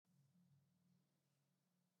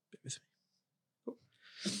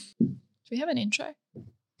we have an intro?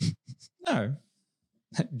 No.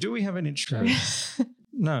 Do we have an intro?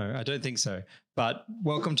 No, I don't think so. But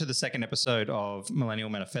welcome to the second episode of Millennial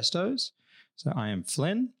Manifestos. So I am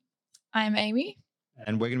Flynn. I am Amy.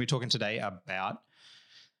 And we're going to be talking today about,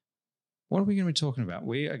 what are we going to be talking about?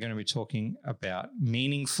 We are going to be talking about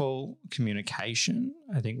meaningful communication,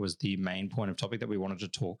 I think was the main point of topic that we wanted to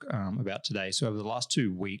talk about today. So over the last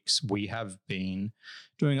 2 weeks, we have been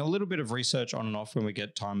doing a little bit of research on and off when we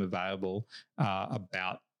get time available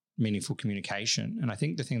about meaningful communication. And I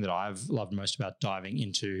think the thing that I've loved most about diving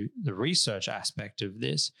into the research aspect of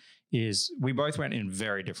this is we both went in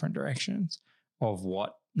very different directions of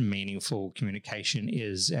what meaningful communication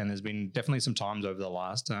is. And there's been definitely some times over the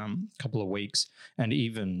last couple of weeks and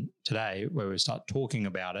even today where we start talking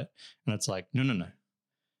about it and it's like, no,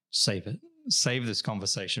 save it. Save this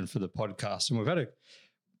conversation for the podcast. And we've had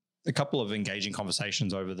a couple of engaging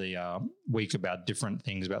conversations over the week about different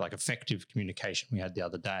things, about like effective communication we had the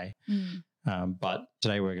other day. But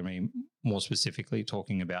today we're going to be more specifically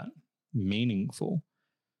talking about meaningful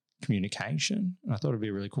communication. And I thought it'd be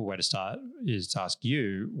a really cool way to start is to ask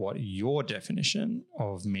you what your definition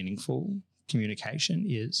of meaningful communication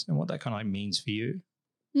is and what that kind of like means for you.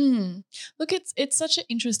 Look, it's such an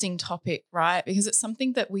interesting topic, right? Because it's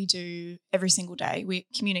something that we do every single day. We're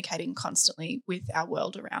communicating constantly with our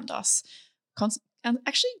world around us, and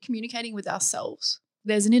actually communicating with ourselves.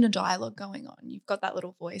 There's an inner dialogue going on. You've got that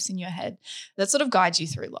little voice in your head that sort of guides you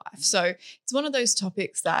through life. So it's one of those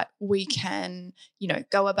topics that we can,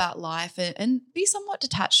 go about life and be somewhat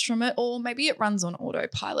detached from it, or maybe it runs on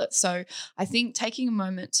autopilot. So I think taking a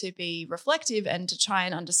moment to be reflective and to try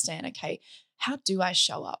and understand, okay, how do I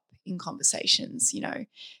show up in conversations?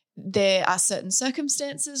 There are certain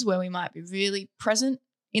circumstances where we might be really present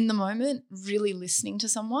in the moment, really listening to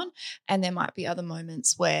someone. And there might be other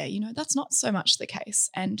moments where, that's not so much the case.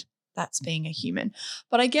 And that's being a human.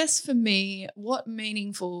 But I guess for me, what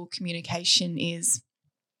meaningful communication is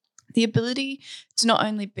the ability to not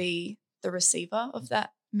only be the receiver of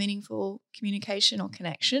that meaningful communication or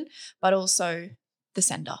connection, but also the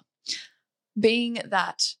sender. Being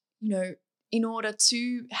that, in order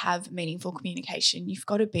to have meaningful communication, you've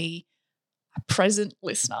got to be a present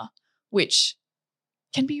listener, which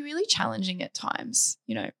can be really challenging at times.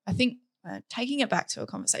 I think taking it back to a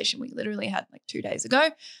conversation we literally had like 2 days ago,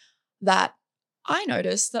 that I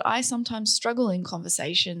noticed that I sometimes struggle in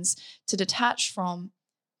conversations to detach from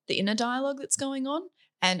the inner dialogue that's going on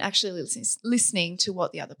and actually listening to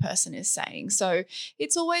what the other person is saying. So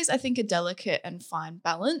it's always, I think, a delicate and fine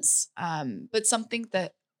balance, but something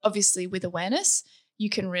that obviously with awareness, you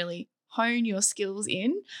can really hone your skills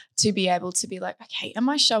in to be able to be like, okay, am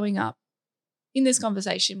I showing up in this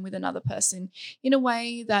conversation with another person in a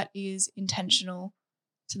way that is intentional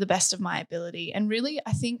to the best of my ability? And really,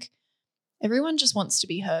 I think everyone just wants to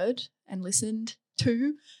be heard and listened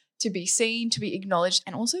to be seen, to be acknowledged,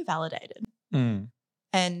 and also validated.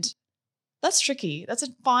 And that's tricky. That's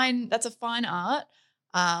a fine art.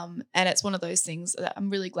 And it's one of those things that I'm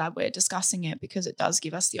really glad we're discussing it, because it does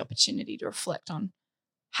give us the opportunity to reflect on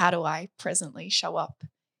how do I presently show up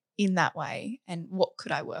in that way and what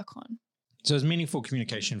could I work on? So is meaningful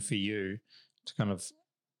communication for you, to kind of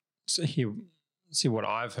see what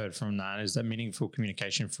I've heard from that, is that meaningful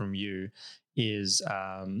communication from you is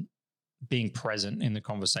being present in the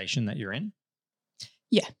conversation that you're in?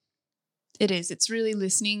 Yeah, it is. It's really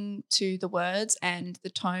listening to the words and the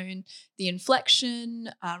tone, the inflection,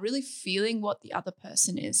 really feeling what the other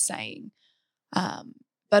person is saying.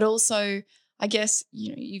 But also, I guess,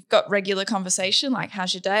 you've got regular conversation like,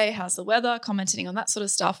 how's your day? How's the weather? Commenting on that sort of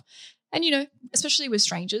stuff. And, especially with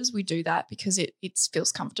strangers, we do that because it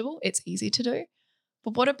feels comfortable. It's easy to do.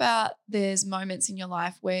 But what about there's moments in your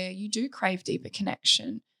life where you do crave deeper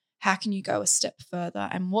connection? How can you go a step further?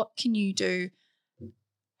 And what can you do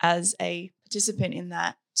as a participant in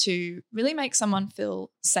that to really make someone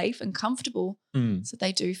feel safe and comfortable so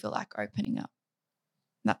they do feel like opening up?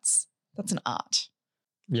 That's an art.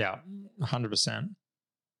 Yeah, 100%.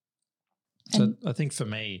 So I think for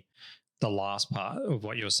me, the last part of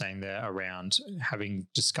what you're saying there around having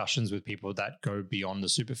discussions with people that go beyond the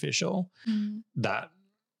superficial, that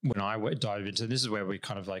when I dive into, this is where we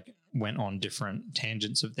kind of like went on different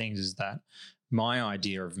tangents of things, is that my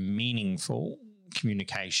idea of meaningful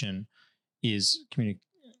communication is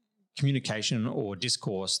communication or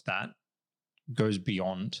discourse that goes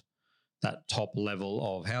beyond that top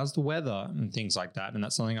level of how's the weather and things like that. And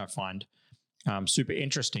that's something I find super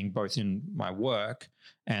interesting, both in my work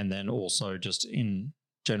and then also just in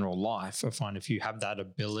general life. I find if you have that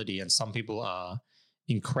ability, and some people are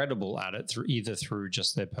incredible at it through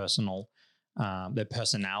just their personal their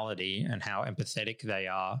personality and how empathetic they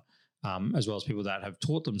are, as well as people that have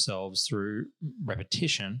taught themselves through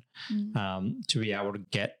repetition to be able to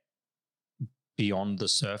get beyond the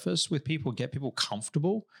surface with people, get people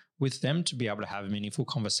comfortable with them to be able to have meaningful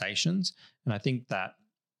conversations. And I think that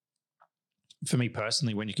for me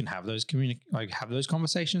personally, when you can have those have those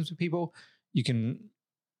conversations with people, you can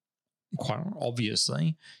quite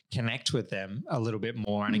obviously connect with them a little bit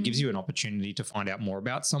more, and it gives you an opportunity to find out more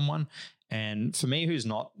about someone. And for me, who's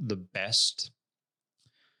not the best,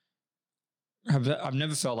 I've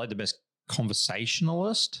never felt like the best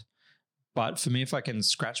conversationalist, but for me, if I can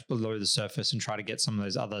scratch below the surface and try to get some of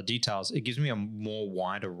those other details, it gives me a more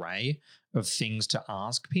wide array of things to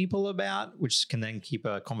ask people about, which can then keep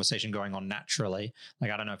a conversation going on naturally.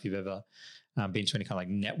 Like, I don't know if you've ever been to any kind of like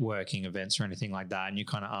networking events or anything like that, and you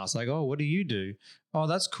kind of ask like, oh, what do you do? Oh,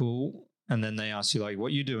 that's cool. And then they ask you like,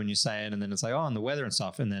 what you do, and you say it, and then it's like, oh, and the weather and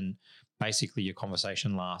stuff. And then basically your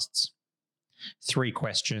conversation lasts 3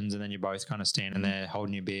 questions, and then you're both kind of standing there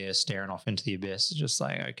holding your beer, staring off into the abyss. It's just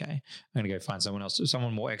like, okay, I'm going to go find someone else,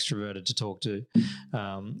 someone more extroverted to talk to,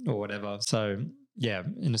 or whatever. So yeah,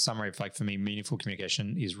 in a summary, like for me, meaningful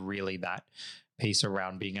communication is really that piece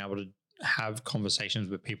around being able to have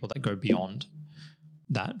conversations with people that go beyond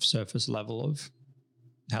that surface level of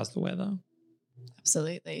how's the weather.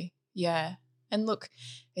 Absolutely. Yeah. And look,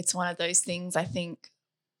 it's one of those things, I think,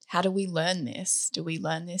 how do we learn this? Do we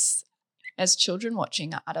learn this as children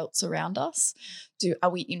watching adults around us?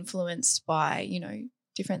 Are we influenced by,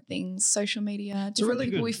 different things, social media, different really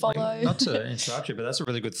people good, we follow? Like, not to interrupt you, but that's a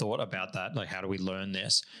really good thought about that. Like, how do we learn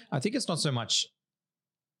this? I think it's not so much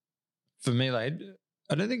for me, like,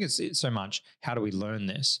 I don't think it's so much how do we learn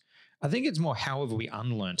this. I think it's more how have we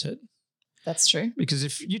unlearned it. That's true. Because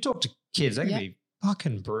if you talk to kids, they can be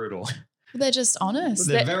fucking brutal. They're just honest.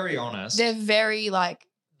 They're very honest. They're very like,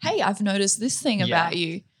 hey, I've noticed this thing about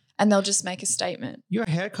you. And they'll just make a statement. Your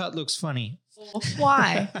haircut looks funny.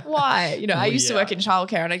 Why? Why? I used to work in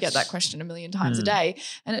childcare, and I get that question a million times a day,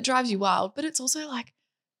 and it drives you wild. But it's also like,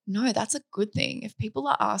 no, that's a good thing. If people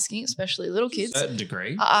are asking, especially little kids, to a certain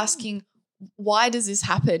degree, are asking, why does this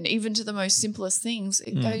happen? Even to the most simplest things,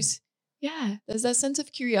 it goes, yeah, there's that sense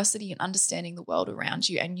of curiosity and understanding the world around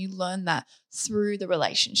you, and you learn that through the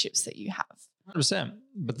relationships that you have. 100%.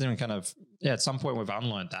 But then kind of, at some point we've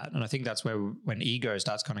unlearned that. And I think that's where when ego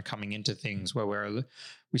starts kind of coming into things where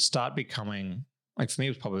we start becoming, like for me,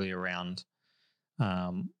 it was probably around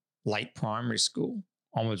late primary school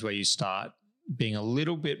onwards, where you start being a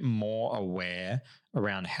little bit more aware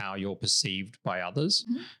around how you're perceived by others.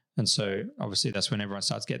 And so obviously that's when everyone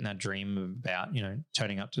starts getting that dream about,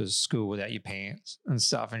 turning up to school without your pants and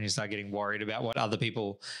stuff. And you start getting worried about what other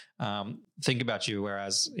people think about you.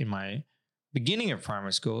 Whereas in my beginning of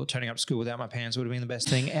primary school, turning up to school without my pants would have been the best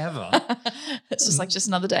thing ever. It's just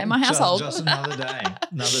another day in my household. Just another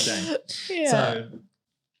day. Yeah. So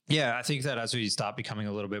yeah, I think that as we start becoming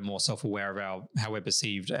a little bit more self-aware of how we're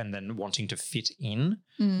perceived and then wanting to fit in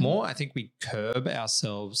more, I think we curb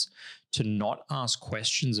ourselves to not ask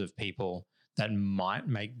questions of people that might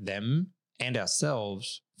make them and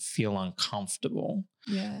ourselves feel uncomfortable.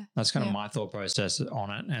 Yeah. That's kind of my thought process on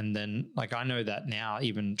it. And then like, I know that now,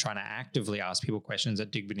 even trying to actively ask people questions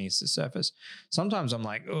that dig beneath the surface, sometimes I'm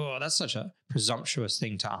like, oh, that's such a presumptuous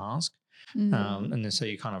thing to ask. And then so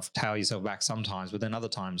you kind of tail yourself back sometimes, but then other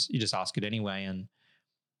times you just ask it anyway. And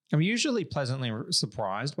I'm usually pleasantly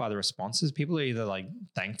surprised by the responses. People are either like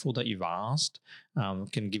thankful that you've asked,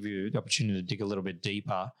 can give you the opportunity to dig a little bit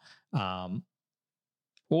deeper,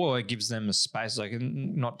 or it gives them a space. Like,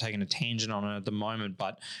 not taking a tangent on it at the moment,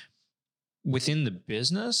 but within the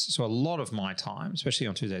business, so a lot of my time, especially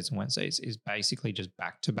on Tuesdays and Wednesdays, is basically just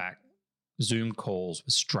back-to-back Zoom calls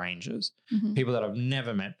with strangers, people that I've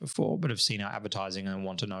never met before, but have seen our advertising and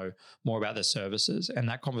want to know more about their services. And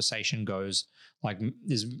that conversation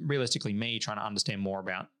is realistically me trying to understand more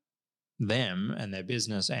about them and their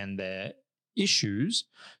business and their issues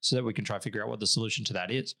so that we can try to figure out what the solution to that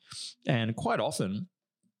is. And quite often,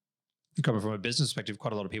 coming from a business perspective,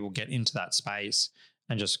 quite a lot of people get into that space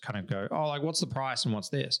and just kind of go, oh, like, what's the price and what's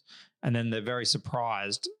this? And then they're very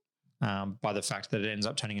surprised by the fact that it ends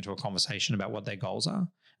up turning into a conversation about what their goals are. And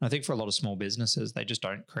I think for a lot of small businesses, they just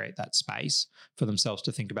don't create that space for themselves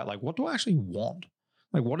to think about, like, what do I actually want?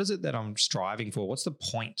 Like, what is it that I'm striving for? What's the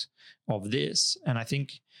point of this? And I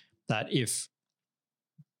think that if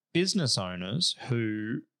business owners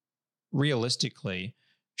who realistically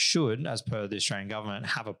should, as per the Australian government,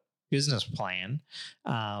 have a business plan,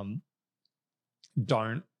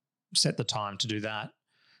 don't set the time to do that,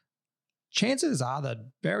 chances are that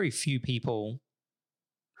very few people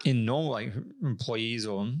in normal like employees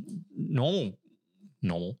or normal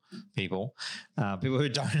people, people who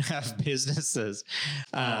don't have businesses,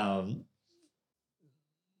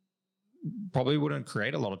 probably wouldn't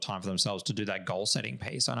create a lot of time for themselves to do that goal setting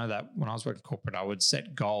piece. I know that when I was working corporate, I would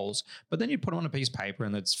set goals, but then you'd put them on a piece of paper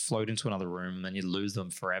and they'd float into another room and then you'd lose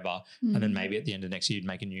them forever. Mm. And then maybe at the end of next year, you'd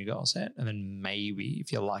make a new goal set. And then maybe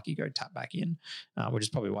if you're lucky, go tap back in, which is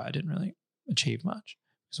probably why I didn't really achieve much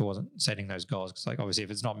because I wasn't setting those goals. Because like obviously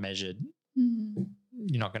if it's not measured,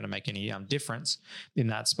 you're not going to make any difference in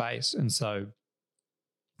that space. And so,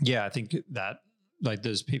 yeah, I think that like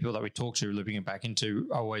those people that we talk to looping it back into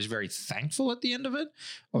are always very thankful at the end of it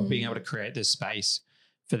of being able to create this space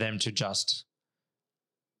for them to just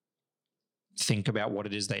think about what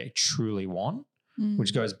it is they truly want,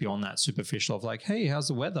 which goes beyond that superficial of like, hey, how's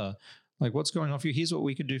the weather? Like what's going on for you? Here's what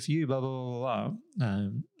we could do for you, blah, blah, blah, blah.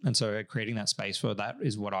 And so creating that space for that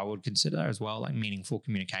is what I would consider as well, like meaningful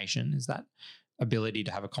communication is that ability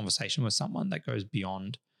to have a conversation with someone that goes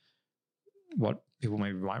beyond what people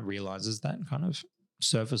maybe might realize is that kind of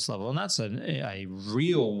surface level. And that's a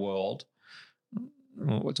real world,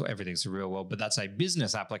 well, everything's a real world, but that's a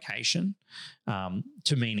business application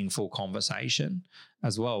to meaningful conversation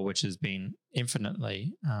as well, which has been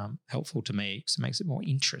infinitely helpful to me because it makes it more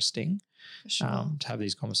interesting to have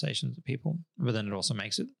these conversations with people. But then it also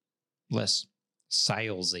makes it less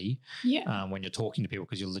salesy when you're talking to people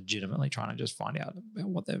because you're legitimately trying to just find out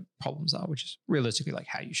what their problems are, which is realistically like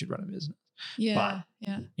how you should run a business. Yeah.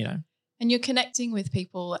 You know, and you're connecting with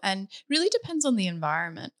people, and really depends on the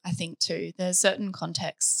environment, I think, too. There's certain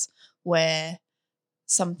contexts where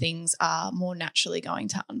some things are more naturally going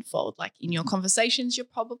to unfold. Like in your conversations, you're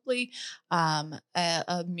probably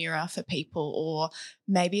a mirror for people, or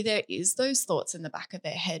maybe there is those thoughts in the back of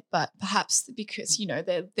their head, but perhaps because, you know,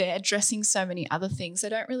 they're addressing so many other things, they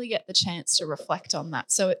don't really get the chance to reflect on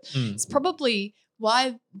that. So it's probably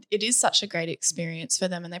why it is such a great experience for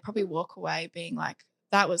them, and they probably walk away being like,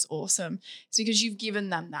 that was awesome. It's because you've given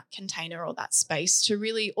them that container or that space to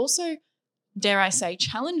really also, dare I say,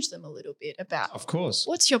 challenge them a little bit about, of course,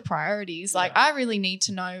 what's your priorities? Like, I really need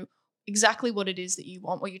to know exactly what it is that you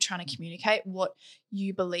want, what you're trying to communicate, what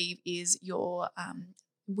you believe is your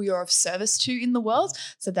we are of service to in the world,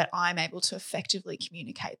 so that I'm able to effectively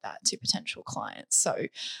communicate that to potential clients. So,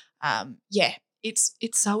 it's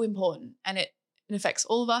so important, and it affects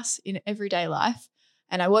all of us in everyday life.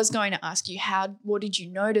 And I was going to ask you, what did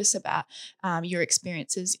you notice about your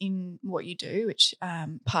experiences in what you do, which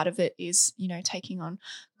part of it is, you know, taking on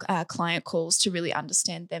client calls to really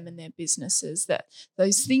understand them and their businesses, that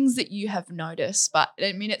those things that you have noticed. But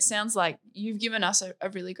I mean, it sounds like you've given us a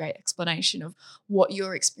really great explanation of what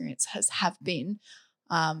your experience have been.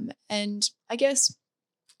 And I guess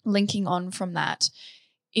linking on from that,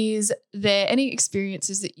 is there any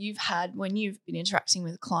experiences that you've had when you've been interacting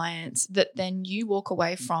with clients that then you walk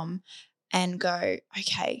away from and go,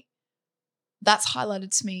 okay, that's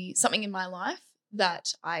highlighted to me something in my life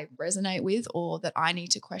that I resonate with or that I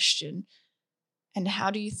need to question? And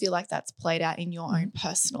how do you feel like that's played out in your own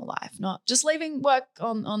personal life? Not just leaving work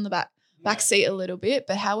on the back seat a little bit,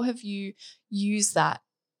 but how have you used that?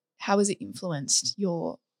 How has it influenced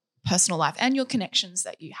your personal life and your connections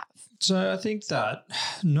that you have? So I think that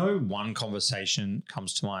no one conversation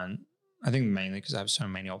comes to mind. I think mainly because I have so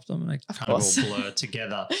many of them and they kind of all blur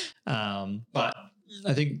together. But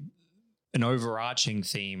I think an overarching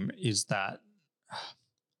theme is that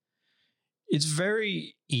it's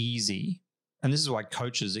very easy, and this is why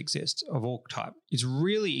coaches exist of all type. It's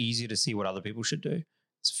really easy to see what other people should do.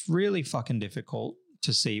 It's really fucking difficult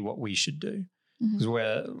to see what we should do. Because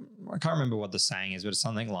I can't remember what the saying is, but it's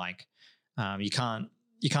something like you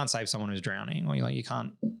can't save someone who's drowning, or you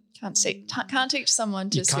can't teach someone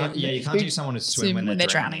to swim. Yeah, you can't teach someone to swim when they're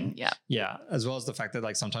drowning. Yeah. As well as the fact that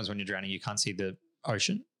like sometimes when you're drowning, you can't see the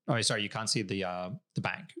ocean. Oh, sorry, you can't see the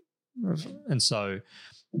bank, and so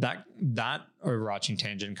that overarching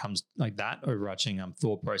tangent comes like that overarching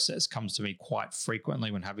thought process comes to me quite frequently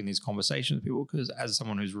when having these conversations with people, because as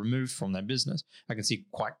someone who's removed from their business, I can see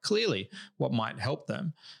quite clearly what might help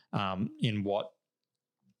them in what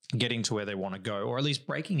getting to where they want to go, or at least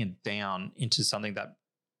breaking it down into something that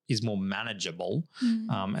is more manageable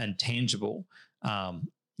and tangible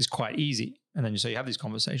is quite easy. And then so you have these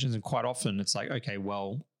conversations, and quite often it's like, okay,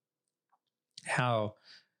 well, how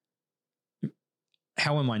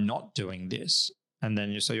am I not doing this? And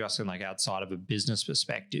then you're asking like outside of a business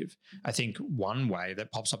perspective. I think one way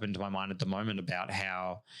that pops up into my mind at the moment about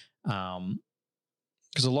how,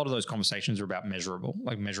 because a lot of those conversations are about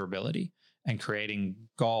measurability and creating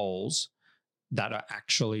goals that are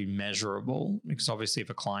actually measurable. Because obviously if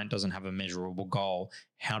a client doesn't have a measurable goal,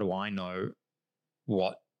 how do I know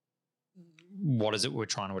what is it we're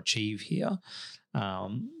trying to achieve here?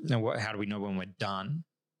 And how do we know when we're done?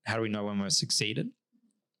 How do we know when we're succeeded?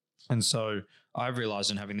 And so I've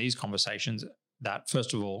realized in having these conversations that,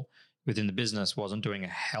 first of all, within the business wasn't doing a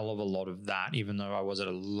hell of a lot of that, even though I was at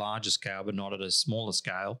a larger scale, but not at a smaller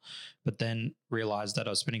scale. But then realized that I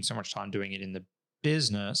was spending so much time doing it in the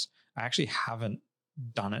business, I actually haven't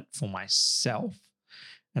done it for myself.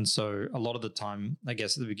 And so a lot of the time, I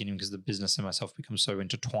guess at the beginning, because the business and myself become so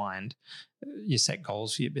intertwined, you set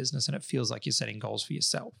goals for your business and it feels like you're setting goals for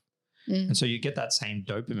yourself. And so you get that same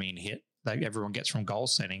dopamine hit that everyone gets from goal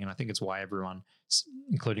setting. And I think it's why everyone,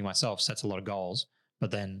 including myself, sets a lot of goals, but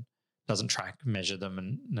then doesn't track, measure them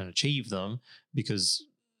and achieve them, because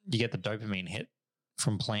you get the dopamine hit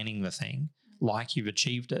from planning the thing like you've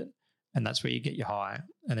achieved it. And that's where you get your high,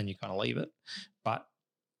 and then you kind of leave it. But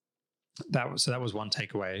that was one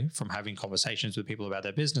takeaway from having conversations with people about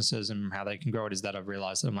their businesses and how they can grow it, is that I've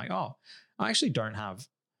realized that I'm like, oh, I actually don't have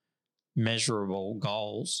measurable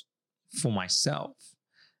goals for myself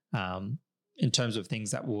in terms of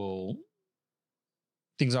things I want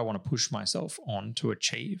to push myself on to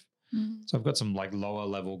achieve. So I've got some like lower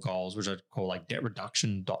level goals, which I call like debt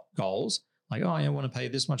reduction goals. Like, oh, I want to pay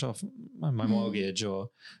this much off my mortgage, or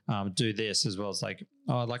do this, as well as like,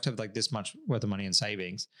 oh, I'd like to have like this much worth of money in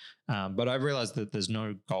savings. But I've realized that there's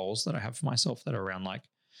no goals that I have for myself that are around like,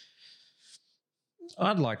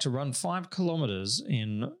 I'd like to run 5 kilometers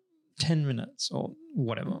in 10 minutes or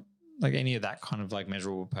whatever, like any of that kind of like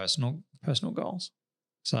measurable personal goals.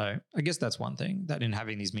 So I guess that's one thing, that in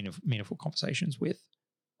having these meaningful conversations with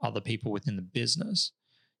other people within the business,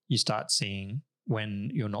 you start seeing when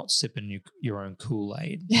you're not sipping your own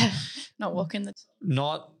Kool-Aid. Yeah, not walking the talk.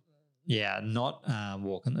 Not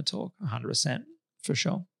walking the talk, 100% for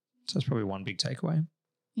sure. So that's probably one big takeaway.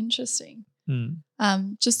 Interesting.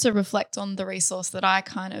 Just to reflect on the resource that I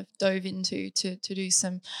kind of dove into to do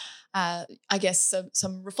some, I guess,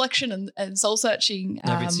 some reflection and soul searching.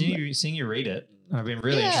 I've been seeing you read it. I've been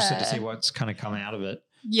really interested to see what's kind of come out of it.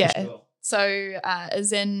 Yeah. Sure. So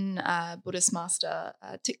Zen Buddhist master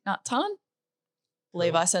Thich Nhat Hanh,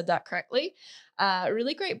 believe I said that correctly. A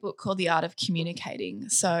really great book called The Art of Communicating.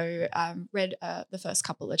 So read the first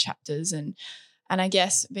couple of chapters, and I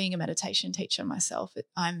guess being a meditation teacher myself,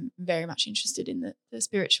 I'm very much interested in the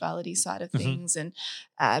spirituality side of things, and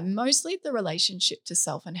mostly the relationship to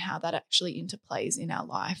self and how that actually interplays in our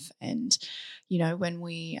life. And, you know, when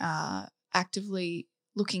we are actively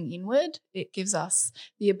looking inward, it gives us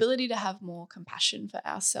the ability to have more compassion for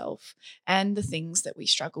ourselves and the things that we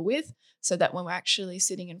struggle with, so that when we're actually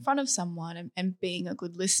sitting in front of someone and being a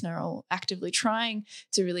good listener or actively trying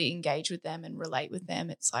to really engage with them and relate with them,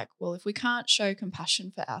 it's like, well, if we can't show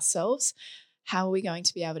compassion for ourselves, how are we going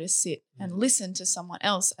to be able to sit and listen to someone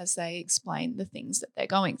else as they explain the things that they're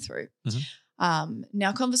going through?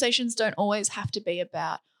 Now, conversations don't always have to be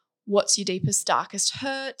about what's your deepest, darkest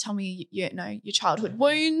hurt. Tell me, your childhood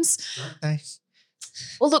wounds.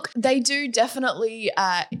 Well, look, they do definitely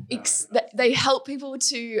they help people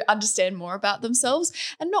to understand more about themselves,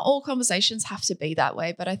 and not all conversations have to be that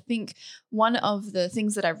way. But I think one of the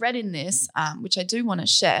things that I read in this, which I do want to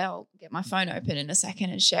share, I'll get my phone open in a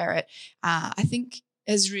second and share it, I think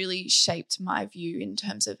has really shaped my view in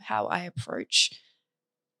terms of how I approach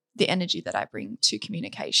the energy that I bring to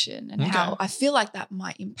communication, and how I feel like that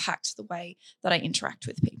might impact the way that I interact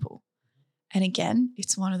with people. And again,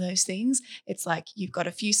 it's one of those things. It's like you've got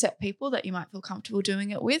a few set people that you might feel comfortable doing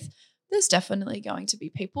it with. There's definitely going to be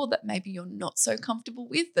people that maybe you're not so comfortable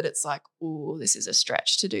with, that it's like, oh, this is a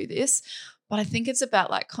stretch to do this. But I think it's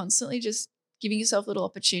about like constantly just giving yourself little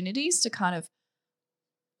opportunities to kind of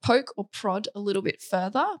poke or prod a little bit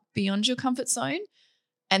further beyond your comfort zone.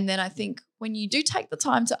 And then I think when you do take the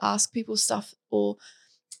time to ask people stuff or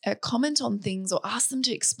comment on things or ask them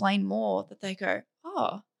to explain more, that they go,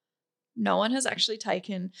 oh, no one has actually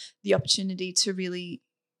taken the opportunity to really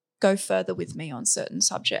go further with me on certain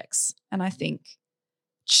subjects. And I think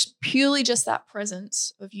purely just that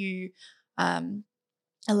presence of you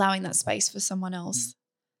allowing that space for someone else,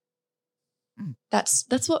 that's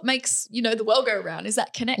what makes, the world go around, is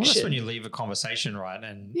that connection. Well, that's when you leave a conversation, right?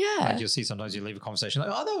 And like you'll see sometimes you leave a conversation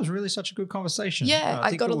like, oh, that was really such a good conversation. Yeah,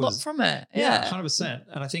 I got a lot from it. Yeah, 100%.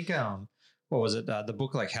 And I think, what was it? The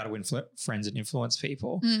book, like How to Win Friends and Influence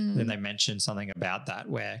People. Then they mentioned something about that,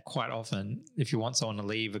 where quite often if you want someone to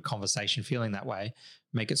leave a conversation feeling that way,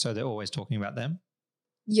 make it so they're always talking about them.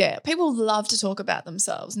 Yeah, people love to talk about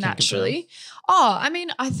themselves Can confirm. naturally. Oh, I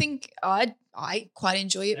mean, I think I quite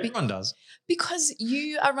enjoy it Everyone does. because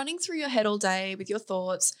you are running through your head all day with your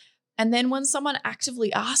thoughts. And then when someone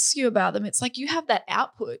actively asks you about them, it's like you have that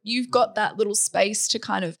output. You've got that little space to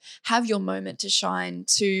kind of have your moment to shine,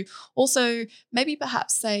 to also maybe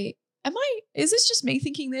perhaps say, is this just me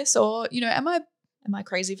thinking this? Or, am I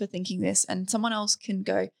crazy for thinking this? And someone else can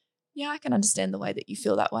go, yeah, I can understand the way that you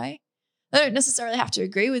feel that way. They don't necessarily have to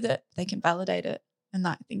agree with it. They can validate it. And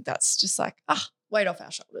I think that's just like, weight off our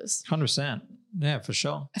shoulders. 100%. Yeah, for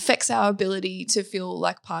sure. Affects our ability to feel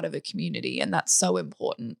like part of a community. And that's so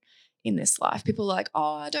important in this life. People are like,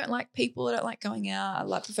 oh, I don't like people. I don't like going out.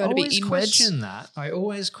 I prefer to be inward. I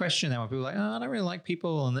always question that when people are like, oh, I don't really like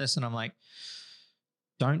people and this. And I'm like,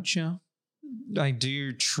 don't you? Like, do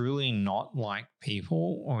you truly not like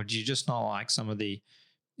people, or do you just not like some of the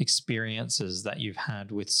experiences that you've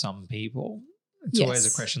had with some people? It's always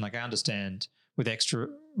a question. Like, I understand with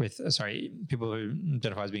people who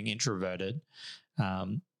identify as being introverted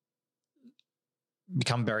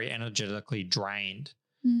become very energetically drained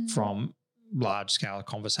from large scale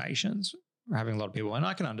conversations, having a lot of people. And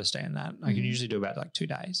I can understand that. I can usually do about like 2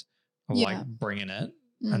 days of like bringing it.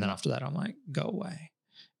 And then after that, I'm like, go away.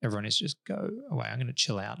 Everyone needs to just go away. I'm going to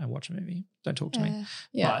chill out and watch a movie. Don't talk to me.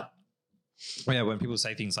 Yeah. But when people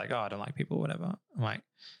say things like, oh, I don't like people, whatever, I'm like,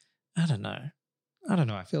 I don't know.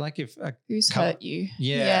 I feel like if who's hurt you?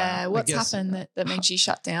 Yeah. What's happened that makes you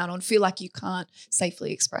shut down or feel like you can't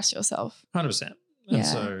safely express yourself? 100%. And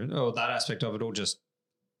so that aspect of it all just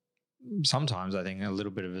sometimes I think a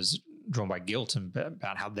little bit of it is drawn by guilt and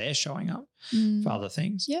about how they're showing up for other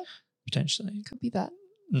things. Yeah. Potentially. Could be that.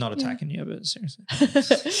 Not attacking you, but seriously.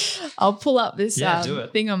 I'll pull up this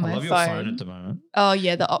thing on my phone. I love your phone at the moment. Oh,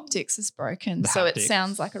 yeah, the optics is broken. So haptics. It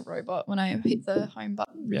sounds like a robot when I hit the home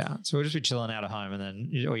button. Yeah. So we'll just be chilling out at home and then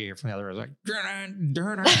all you hear from the other is like,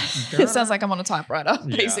 it sounds like I'm on a typewriter,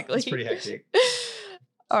 basically. It's pretty hectic.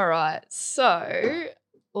 All right. So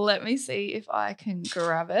let me see if I can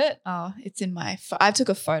grab it. Oh, it's in my phone. I took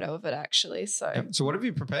a photo of it actually. So what have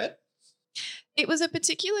you prepared? It was a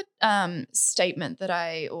particular statement that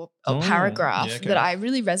paragraph that I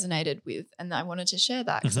really resonated with, and I wanted to share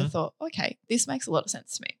that because I thought, okay, this makes a lot of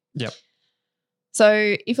sense to me. Yep.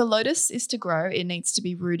 So if a lotus is to grow, it needs to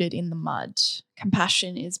be rooted in the mud.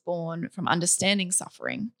 Compassion is born from understanding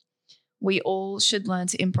suffering. We all should learn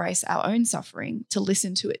to embrace our own suffering, to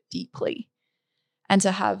listen to it deeply, and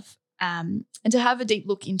to have a deep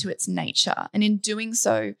look into its nature. And in doing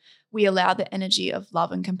so, we allow the energy of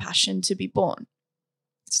love and compassion to be born.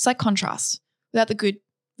 It's like contrast. Without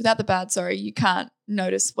the bad, you can't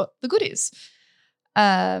notice what the good is.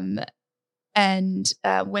 And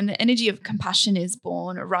when the energy of compassion is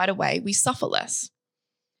born right away, we suffer less.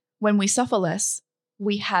 When we suffer less,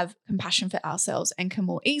 we have compassion for ourselves and can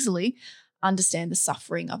more easily understand the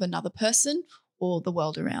suffering of another person or the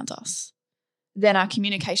world around us. Then our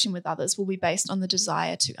communication with others will be based on the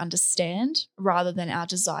desire to understand rather than our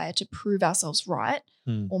desire to prove ourselves right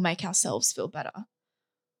or make ourselves feel better.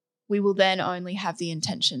 We will then only have the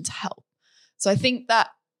intention to help. So I think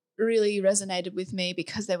that really resonated with me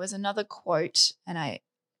because there was another quote, and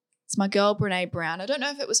it's my girl Brené Brown. I don't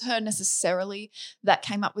know if it was her necessarily that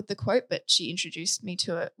came up with the quote, but she introduced me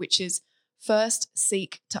to it, which is first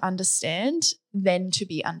seek to understand, then to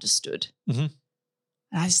be understood. Mm-hmm.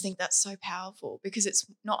 And I just think that's so powerful because it's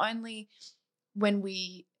not only when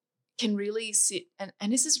we can really sit,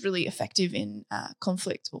 and this is really effective in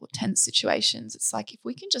conflict or tense situations. It's like if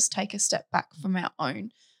we can just take a step back from our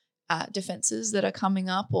own defenses that are coming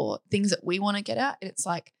up or things that we want to get at, it's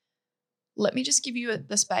like, let me just give you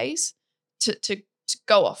the space to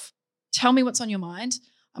go off. Tell me what's on your mind.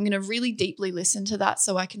 I'm going to really deeply listen to that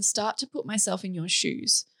so I can start to put myself in your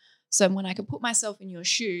shoes. So when I can put myself in your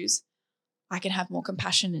shoes, I can have more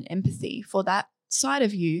compassion and empathy for that side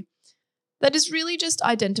of you that is really just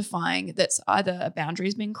identifying that's either a boundary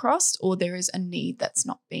has been crossed or there is a need that's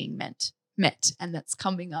not being met and that's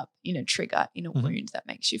coming up in a trigger, in a wound that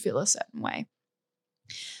makes you feel a certain way.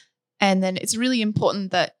 And then it's really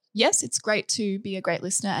important that, yes, it's great to be a great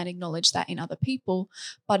listener and acknowledge that in other people,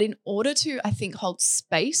 but in order to, I think, hold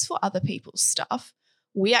space for other people's stuff,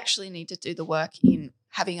 we actually need to do the work in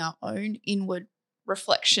having our own inward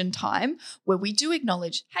reflection time where we do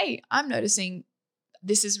acknowledge, hey, I'm noticing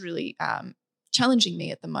this is really challenging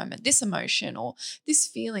me at the moment, this emotion or this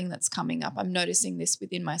feeling that's coming up. I'm noticing this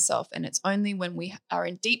within myself. And it's only when we are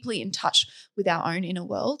deeply in touch with our own inner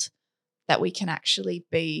world that we can actually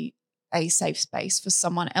be a safe space for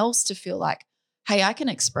someone else to feel like, hey, I can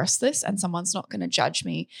express this and someone's not going to judge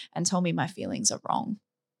me and tell me my feelings are wrong.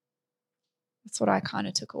 That's what I kind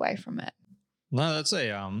of took away from it. No, that's a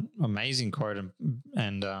amazing quote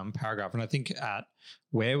and paragraph. And I think at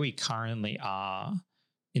where we currently are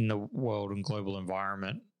in the world and global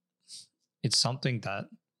environment, it's something that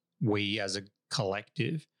we as a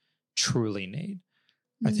collective truly need.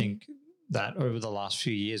 I think that over the last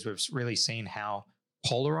few years, we've really seen how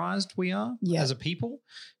polarized we are as a people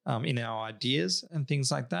in our ideas and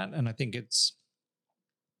things like that. And I think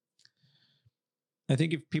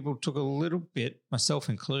if people took a little bit, myself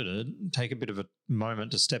included, take a bit of a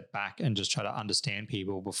moment to step back and just try to understand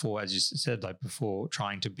people before, as you said, like before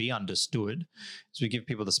trying to be understood, so we give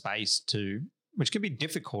people the space to, which can be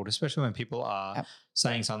difficult, especially when people are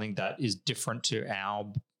saying something that is different to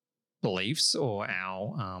our beliefs or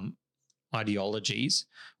our ideologies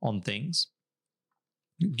on things.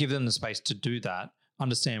 Give them the space to do that,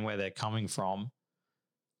 understand where they're coming from,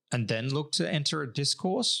 and then look to enter a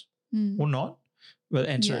discourse or not. But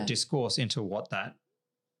enter a discourse into what that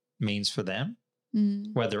means for them,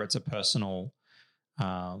 whether it's a personal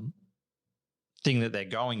thing that they're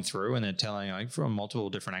going through and they're telling like from multiple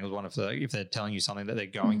different angles. One, if they're telling you something that they're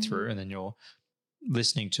going through and then you're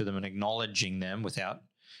listening to them and acknowledging them without,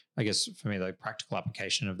 I guess for me, the practical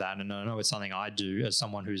application of that, and I know it's something I do as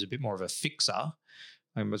someone who's a bit more of a fixer,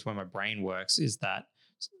 and it's where my brain works, is that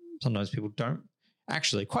sometimes people don't,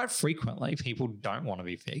 actually quite frequently people don't want to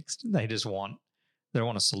be fixed. They don't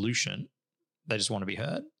want a solution. They just want to be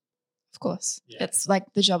heard. Of course. Yeah. It's like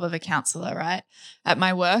the job of a counselor, right? At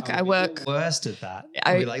my work, I work... worst at that.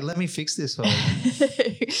 I'll be like, let me fix this for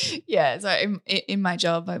you. Yeah. So in my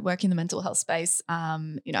job, I work in the mental health space.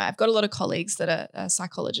 I've got a lot of colleagues that are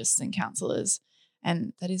psychologists and counselors,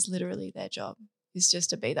 and that is literally their job, is just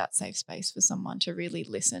to be that safe space for someone to really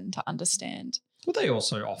listen, to understand. Well, they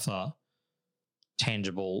also offer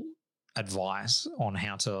tangible advice on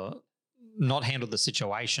how to not handle the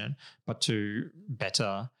situation, but to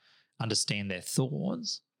better understand their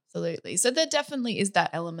thoughts. Absolutely. So there definitely is that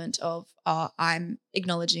element of, I'm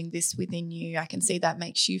acknowledging this within you. I can see that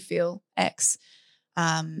makes you feel X.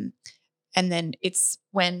 And then it's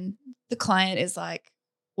when the client is like,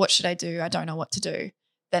 what should I do? I don't know what to do.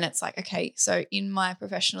 Then it's like, okay, so in my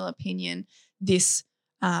professional opinion, this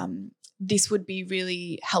would be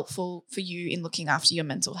really helpful for you in looking after your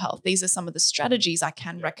mental health. These are some of the strategies I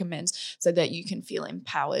can recommend so that you can feel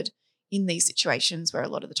empowered in these situations where a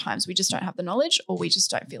lot of the times we just don't have the knowledge or we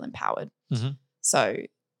just don't feel empowered. So,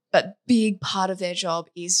 but big part of their job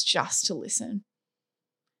is just to listen.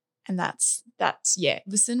 And that's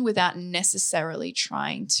listen without necessarily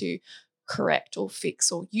trying to correct or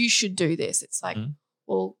fix or you should do this. It's like,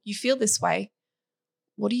 well, you feel this way.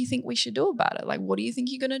 What do you think we should do about it? Like, what do you think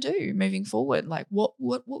you're going to do moving forward? Like, what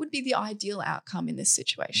would be the ideal outcome in this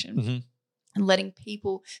situation? And letting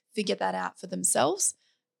people figure that out for themselves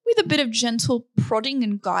with a bit of gentle prodding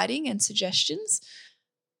and guiding and suggestions,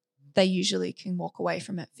 they usually can walk away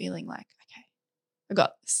from it feeling like, okay, I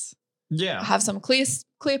got this. Yeah. I have some clear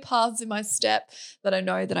paths in my step that I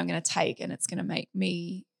know that I'm going to take, and it's going to make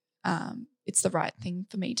me, it's the right thing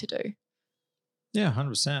for me to do. Yeah,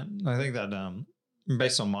 100%. I think that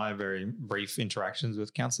based on my very brief interactions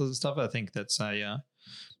with counsellors and stuff, I think that's a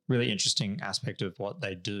really interesting aspect of what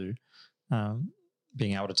they do,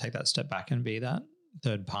 being able to take that step back and be that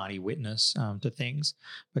third-party witness to things.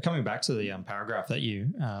 But coming back to the paragraph that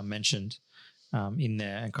you mentioned in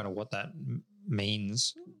there and kind of what that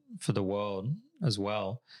means for the world as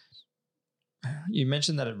well, you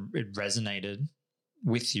mentioned that it resonated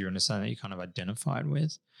with you and it's something that you kind of identified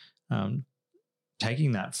with.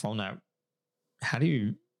 Taking that from that, how do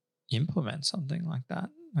you implement something like that?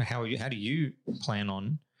 Like how do you plan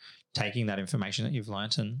on taking that information that you've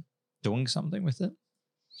learnt and doing something with it?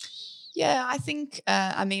 Yeah, I think,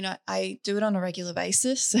 I do it on a regular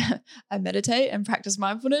basis. I meditate and practice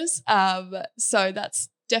mindfulness. So that's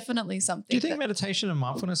definitely something. Do you think meditation and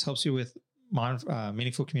mindfulness helps you with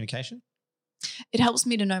meaningful communication? It helps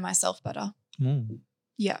me to know myself better. Mm.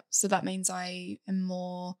 Yeah. So that means I am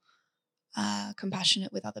more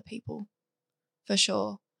compassionate with other people, for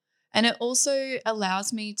sure. And it also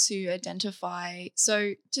allows me to identify.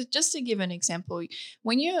 So just to give an example,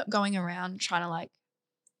 when you're going around trying to like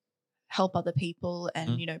help other people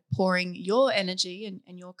and, pouring your energy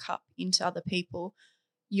and your cup into other people,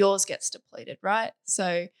 yours gets depleted, right?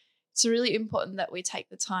 So it's really important that we take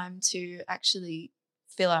the time to actually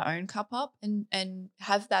fill our own cup up and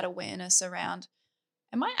have that awareness around,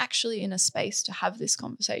 am I actually in a space to have this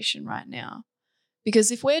conversation right now?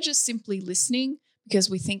 Because if we're just simply listening because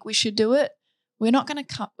we think we should do it, we're not going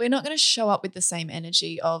to show up with the same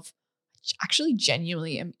energy of, I actually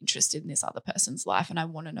genuinely am interested in this other person's life and I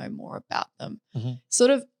want to know more about them. Mhm.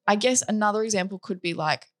 Sort of, I guess another example could be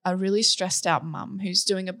like a really stressed out mum who's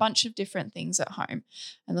doing a bunch of different things at home,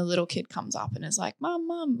 and the little kid comes up and is like,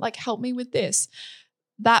 Mum, like help me with this.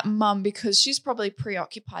 That mum, because she's probably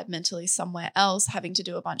preoccupied mentally somewhere else, having to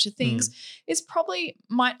do a bunch of things, is probably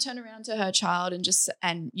might turn around to her child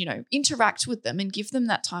and you know, interact with them and give them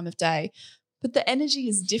that time of day. But the energy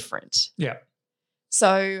is different. Yeah.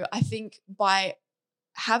 So I think by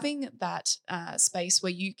having that space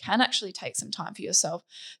where you can actually take some time for yourself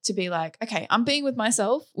to be like, okay, I'm being with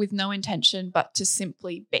myself with no intention, but to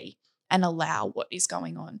simply be and allow what is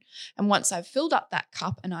going on. And once I've filled up that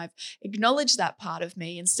cup and I've acknowledged that part of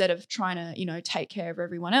me, instead of trying to, you know, take care of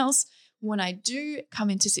everyone else, when I do come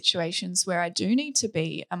into situations where I do need to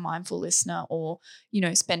be a mindful listener or, you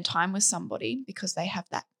know, spend time with somebody because they have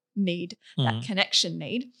that need, that connection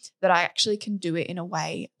need, that I actually can do it in a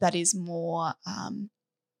way that is more,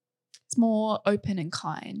 it's more open and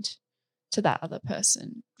kind to that other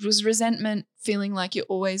person. Was resentment, feeling like you're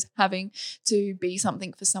always having to be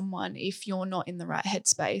something for someone if you're not in the right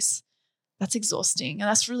headspace, that's exhausting and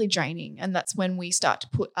that's really draining. And that's when we start to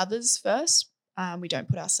put others first. We don't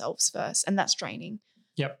put ourselves first, and that's draining.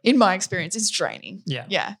 Yep. In my experience, it's draining. Yeah.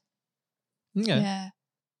 Yeah. Yeah.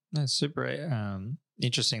 That's super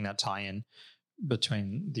interesting, that tie-in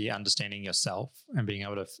between the understanding yourself and being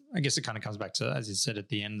able to, I guess it kind of comes back to, as you said at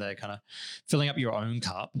the end there, kind of filling up your own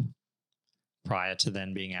cup prior to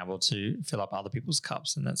then being able to fill up other people's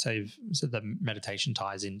cups. And that's how you've said that meditation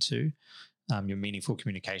ties into your meaningful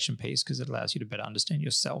communication piece, because it allows you to better understand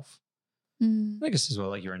yourself. I guess as well,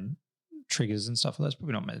 like your own triggers and stuff. That's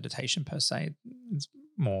probably not meditation per se. It's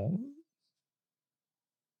more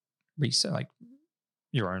research, like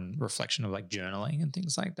your own reflection of like journaling and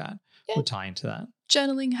things like that would tie into that.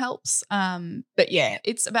 Journaling helps. But yeah,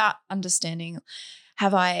 it's about understanding,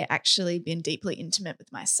 have I actually been deeply intimate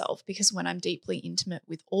with myself? Because when I'm deeply intimate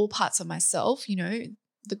with all parts of myself, you know,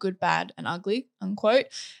 the good, bad, and ugly, unquote,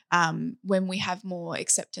 when we have more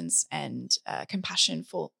acceptance and compassion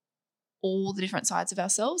for all the different sides of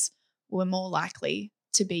ourselves, we're more likely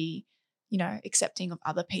to be, you know, accepting of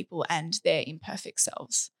other people and their imperfect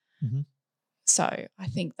selves. So I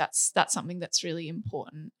think that's something that's really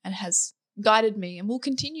important and has guided me and will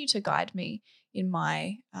continue to guide me in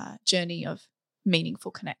my journey of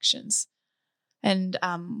meaningful connections. And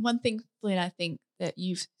one thing, Flynn, I think that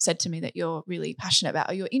you've said to me that you're really passionate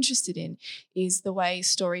about or you're interested in is the way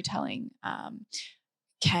storytelling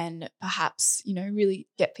can perhaps, you know, really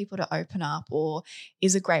get people to open up, or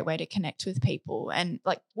is a great way to connect with people. And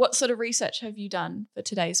like, what sort of research have you done for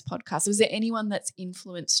today's podcast? Was there anyone that's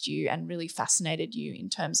influenced you and really fascinated you in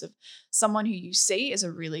terms of someone who you see as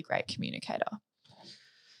a really great communicator?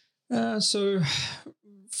 So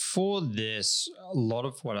for this, a lot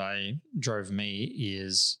of what drove me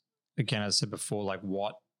is, again, as I said before, like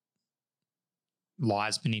what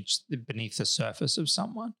lies beneath the surface of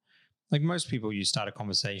someone. Like most people, you start a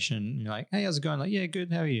conversation and you're like, hey, how's it going? Like, yeah,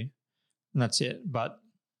 good. How are you? And that's it. But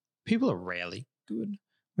people are rarely good,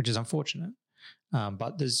 which is unfortunate.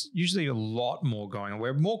 But there's usually a lot more going on.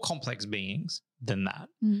 We're more complex beings than that,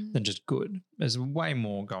 than just good. There's way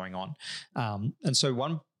more going on. And so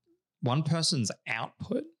one person's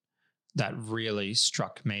output that really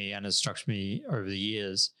struck me and has struck me over the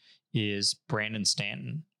years is Brandon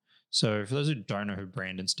Stanton. So for those who don't know who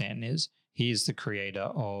Brandon Stanton is, he is the creator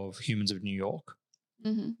of Humans of New York.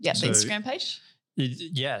 Yeah, so, the Instagram page?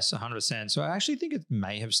 Yes, 100%. So I actually think it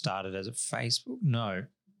may have started as a Facebook. No,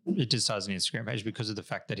 it did start as an Instagram page because of the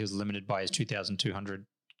fact that he was limited by his 2,200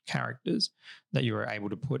 characters that you were able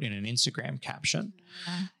to put in an Instagram caption.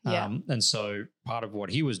 And so part of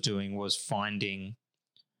what he was doing was finding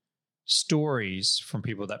stories from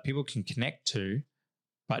people that people can connect to,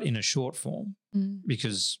 but in a short form,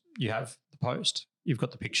 because you have the post, you've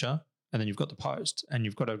got the picture, and then you've got the post, and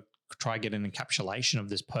you've got to try get an encapsulation of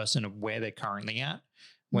this person, of where they're currently at,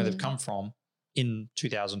 where they've come from in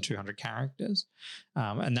 2,200 characters.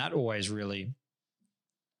 And that always really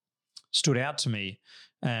stood out to me.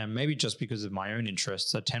 Maybe just because of my own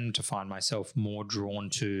interests, I tend to find myself more drawn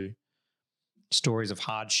to stories of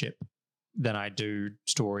hardship than I do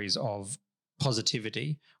stories of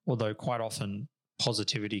positivity, although quite often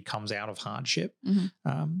positivity comes out of hardship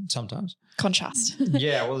sometimes. Contrast.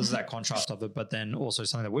 Yeah, well, there's that contrast of it. But then also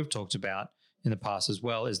something that we've talked about in the past as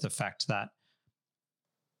well is the fact that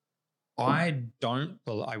I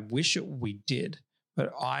wish we did,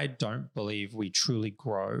 but I don't believe we truly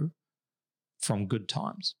grow from good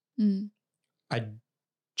times. I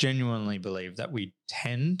genuinely believe that we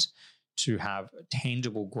tend to have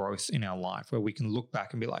tangible growth in our life where we can look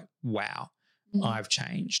back and be like, wow, I've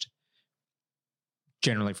changed.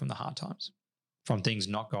 Generally from the hard times, from things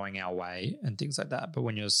not going our way and things like that. But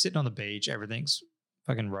when you're sitting on the beach, everything's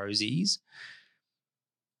fucking rosies.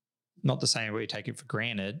 Not the same way you take it for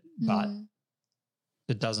granted, but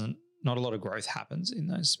not a lot of growth happens in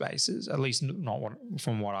those spaces, at least not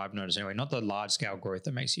from what I've noticed anyway. Not the large scale growth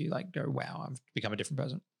that makes you like go, wow, I've become a different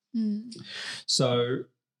person. So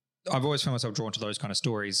I've always found myself drawn to those kind of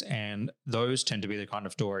stories, and those tend to be the kind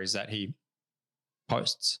of stories that he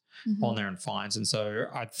posts on there and finds. And so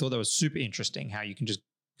I thought that was super interesting how you can just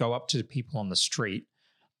go up to people on the street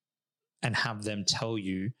and have them tell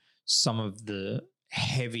you some of the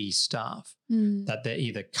heavy stuff that they're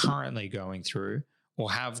either currently going through or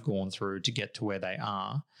have gone through to get to where they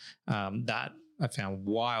are. That I found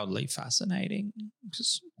wildly fascinating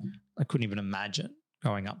because I couldn't even imagine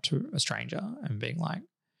going up to a stranger and being like,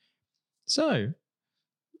 so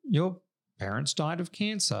your parents died of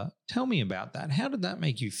cancer. Tell me about that. How did that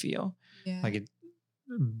make you feel? Yeah. Like it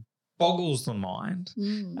boggles the mind.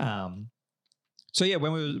 So yeah,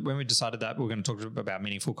 when we decided that we were going to talk about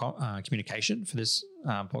meaningful communication for this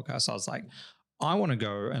podcast, I was like, I want to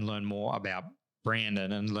go and learn more about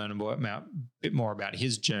Brandon and learn a bit more about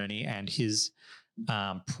his journey and his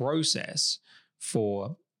process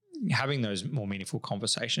for having those more meaningful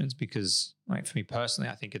conversations, because like for me personally,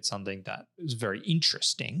 I think it's something that is very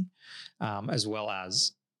interesting, as well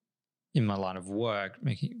as in my line of work,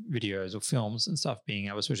 making videos or films and stuff, being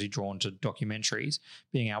able, especially drawn to documentaries,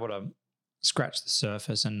 being able to scratch the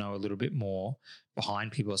surface and know a little bit more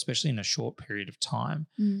behind people, especially in a short period of time,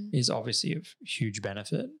 is obviously of huge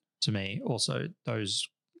benefit to me. Also, those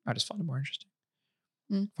I just find it more interesting.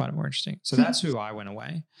 So that's who I went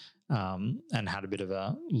away and had a bit of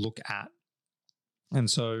a look at. And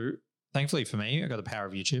so thankfully for me, I got the power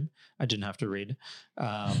of YouTube. I didn't have to read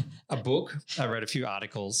a book. I read a few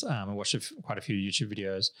articles. I watched quite a few YouTube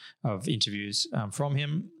videos of interviews from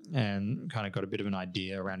him and kind of got a bit of an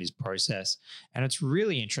idea around his process. And it's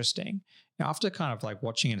really interesting. Now, after kind of like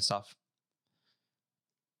watching it and stuff,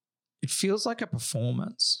 it feels like a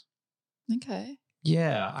performance. Okay.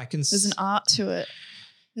 Yeah, I can. There's an art to it.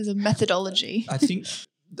 There's a methodology. I think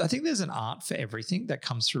there's an art for everything that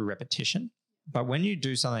comes through repetition. But when you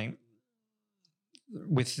do something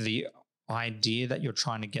with the idea that you're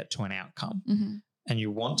trying to get to an outcome and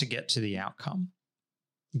you want to get to the outcome,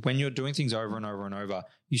 when you're doing things over and over and over,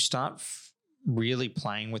 you start really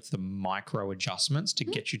playing with the micro adjustments to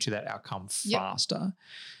get you to that outcome faster.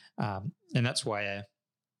 And that's where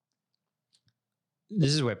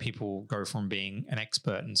this is where people go from being an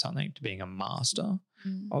expert in something to being a master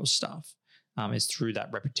of stuff, is through that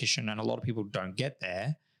repetition. And a lot of people don't get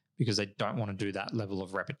there because they don't want to do that level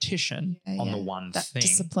of repetition on the one that thing.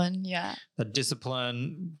 The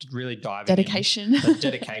discipline, really diving dedication. The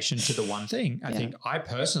dedication to the one thing. I think I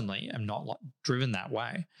personally am not driven that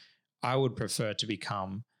way. I would prefer to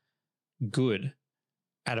become good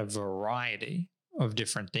at a variety of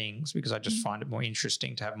different things because I just find it more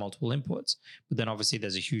interesting to have multiple inputs. But then obviously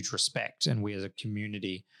there's a huge respect, and we as a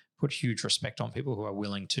community put huge respect on people who are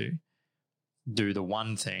willing to do the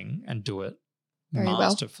one thing and do it very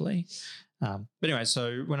masterfully. Well. But anyway,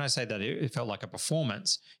 so when I say that it felt like a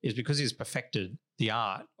performance, is because he's perfected the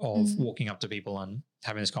art of walking up to people and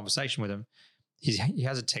having this conversation with them. He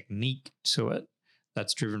has a technique to it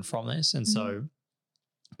that's driven from this. And so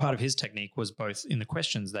part of his technique was both in the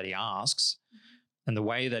questions that he asks and the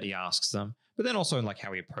way that he asks them, but then also in like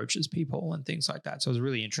how he approaches people and things like that. So it was a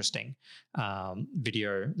really interesting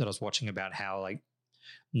video that I was watching about how like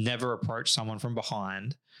never approach someone from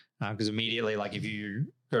behind, because immediately like if you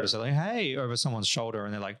go to say like, hey, over someone's shoulder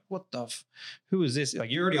and they're like, what the who is this?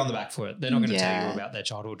 Like you're already on the back foot. They're not going to tell you about their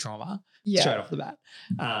childhood trauma straight off the bat.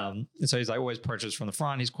 And so he's like always approaches from the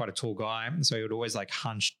front. He's quite a tall guy. And so he would always like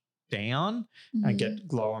hunch down and get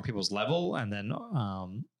low on people's level. And then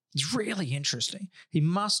it's really interesting. He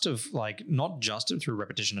must have like not just through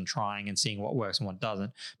repetition and trying and seeing what works and what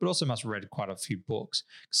doesn't, but also must have read quite a few books.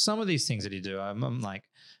 Some of these things that he do, I'm like,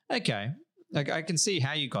 okay, like I can see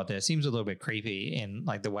how you got there. It seems a little bit creepy in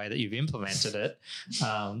like the way that you've implemented it.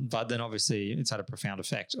 But then obviously it's had a profound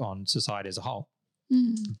effect on society as a whole.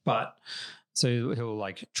 But so he'll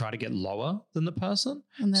like try to get lower than the person.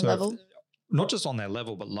 On their level? Not just on their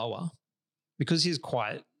level, but lower. Because he's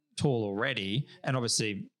quite tall already and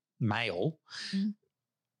obviously male,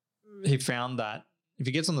 he found that if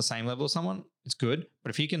he gets on the same level as someone, it's good.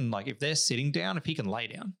 But if he can, like, if they're sitting down, if he can lay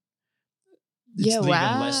down, it's even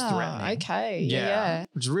less threatening. Okay.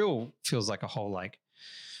 Which feels like a whole, like,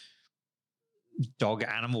 dog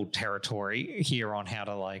animal territory here on how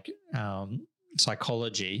to like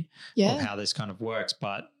psychology Yeah. of how this kind of works,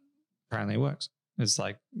 but apparently it works. It's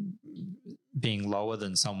like being lower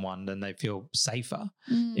than someone, then they feel safer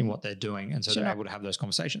in what they're doing. And so they're able to have those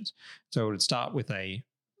conversations. So it would start with a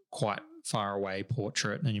quite far away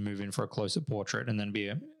portrait, and then you move in for a closer portrait, and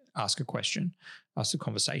then ask a question, ask a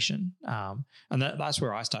conversation. And that's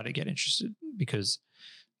where I started to get interested, because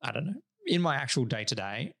I don't know, in my actual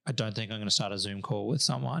day-to-day, I don't think I'm going to start a Zoom call with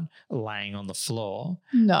someone laying on the floor.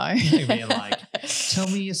 No. Being like, tell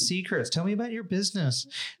me your secrets. Tell me about your business.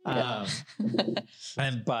 Yeah.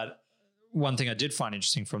 But one thing I did find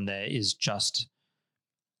interesting from there is just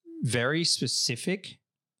very specific,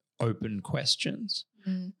 open questions,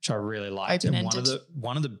 which I really liked. Open-ended. And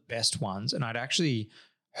one of the best ones, and I'd actually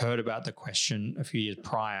heard about the question a few years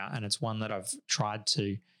prior, and it's one that I've tried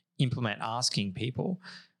to implement asking people.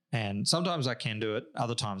 And sometimes I can do it.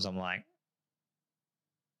 Other times I'm like,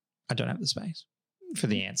 I don't have the space for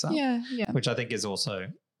the answer. Yeah. Which I think is also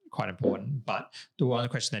quite important. But the one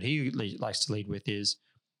question that he likes to lead with is,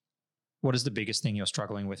 what is the biggest thing you're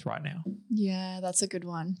struggling with right now? Yeah, that's a good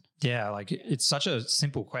one. Yeah, like it's such a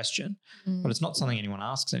simple question, but it's not something anyone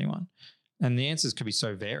asks anyone. And the answers could be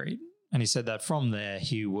so varied. And he said that from there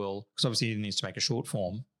he will, because obviously he needs to make a short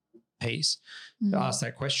form piece, ask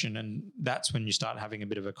that question, and that's when you start having a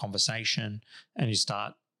bit of a conversation and you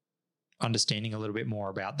start understanding a little bit more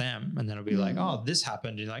about them. And then it'll be like, oh, this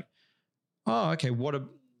happened. You're like, oh, okay.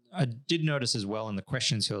 I did notice as well in the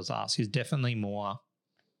questions he was asked, he's definitely more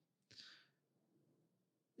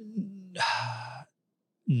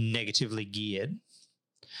negatively geared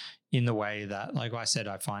in the way that, like I said,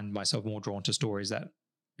 I find myself more drawn to stories that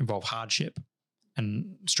involve hardship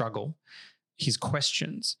and struggle. His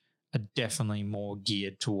questions are definitely more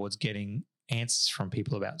geared towards getting answers from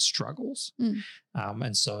people about struggles.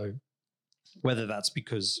 And so whether that's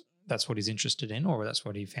because that's what he's interested in, or that's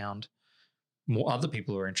what he found more other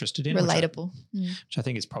people are interested in. Relatable. Which I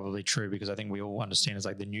think is probably true, because I think we all understand it's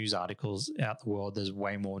like the news articles out the world, there's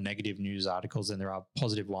way more negative news articles than there are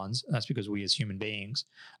positive ones. And that's because we as human beings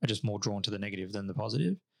are just more drawn to the negative than the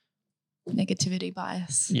positive. Negativity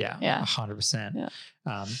bias. Yeah. 100%. Yeah.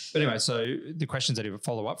 But anyway, so the questions that he would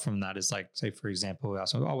follow up from that is like, say, for example,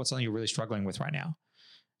 ask them, what's something you're really struggling with right now?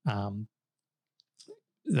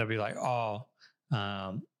 They'll be like,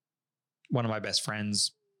 one of my best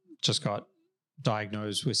friends just got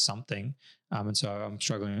diagnosed with something. And so I'm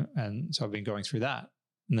struggling. And so I've been going through that.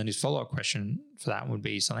 And then his follow-up question for that would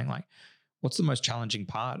be something like, what's the most challenging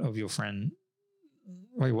part of your friend?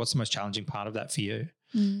 Or what's the most challenging part of that for you?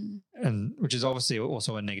 And which is obviously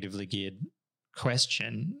also a negatively geared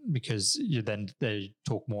question, because they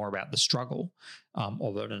talk more about the struggle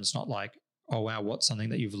of it. And it's not like, oh, wow, what's something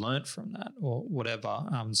that you've learned from that or whatever.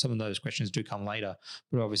 Some of those questions do come later,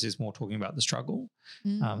 but obviously it's more talking about the struggle.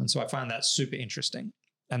 And so I find that super interesting.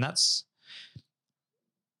 And that's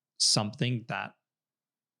something that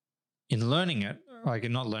in learning it, like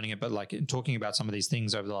not learning it, but like in talking about some of these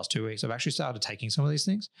things over the last 2 weeks, I've actually started taking some of these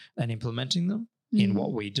things and implementing them in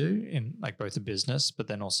what we do in like both the business, but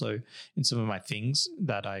then also in some of my things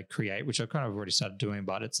that I create, which I've kind of already started doing,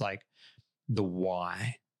 but it's like the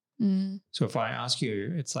why. So if I ask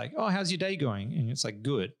you, it's like, oh, how's your day going? And it's like,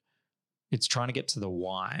 good. It's trying to get to the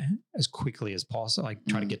why as quickly as possible. Like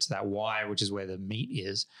try to get to that why, which is where the meat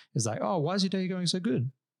is like, oh, why is your day going so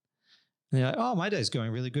good? And you're like, oh, my day's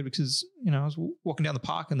going really good because, I was walking down the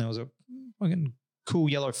park and there was a fucking cool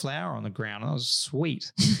yellow flower on the ground. And that was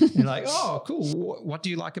sweet. And you're like, oh, cool. What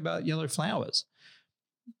do you like about yellow flowers?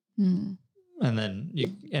 And then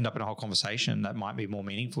you end up in a whole conversation that might be more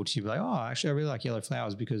meaningful to you. Like, oh, actually, I really like yellow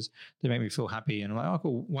flowers because they make me feel happy. And I'm like, oh,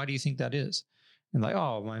 cool. Why do you think that is? And like,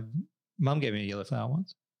 oh, my mum gave me a yellow flower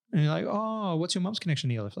once. And you're like, oh, what's your mum's connection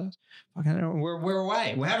to yellow flowers? We're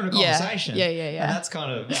away. We're having a conversation. Yeah. And that's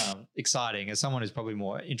kind of exciting as someone who's probably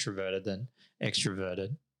more introverted than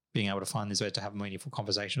extroverted, being able to find these ways to have a meaningful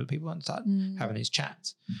conversation with people and start having these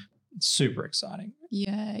chats. It's super exciting.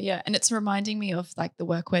 Yeah. And it's reminding me of like the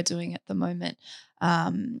work we're doing at the moment,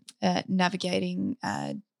 navigating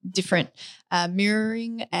different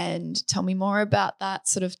mirroring, and tell me more about that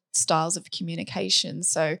sort of styles of communication.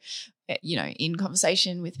 So, in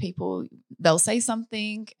conversation with people, they'll say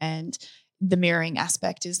something and the mirroring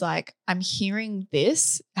aspect is like, I'm hearing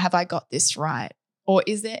this. Have I got this right? Or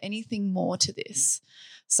is there anything more to this?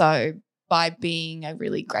 So by being a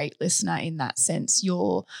really great listener in that sense,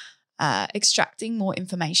 you're extracting more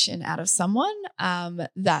information out of someone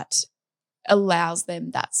that allows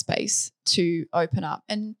them that space to open up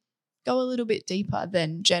and go a little bit deeper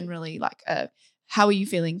than generally like a how are you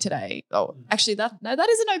feeling today? Oh, actually that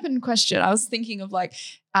is an open question. I was thinking of like,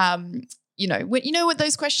 with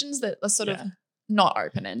those questions that are sort of not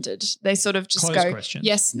open-ended. They sort of just Closed go questions.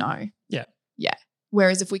 yes, no. Yeah. Yeah.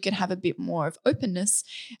 Whereas if we could have a bit more of openness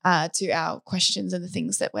to our questions and the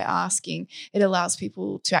things that we're asking, it allows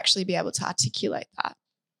people to actually be able to articulate that.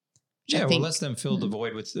 Yeah, well, lets them fill the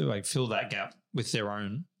void with, like, fill that gap with their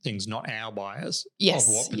own things, not our bias of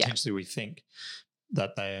what potentially we think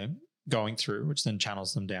that they're going through, which then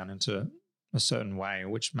channels them down into a certain way,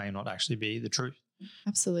 which may not actually be the truth.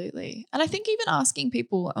 Absolutely. And I think even asking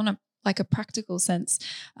people on a practical sense,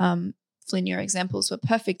 Flynn, your examples were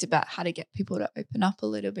perfect about how to get people to open up a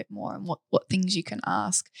little bit more and what things you can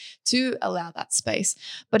ask to allow that space.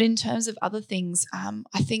 But in terms of other things,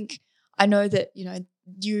 I know that,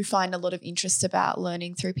 you find a lot of interest about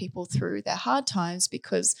learning through people through their hard times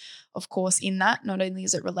because, of course, in that, not only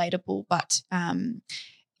is it relatable, but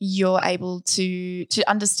you're able to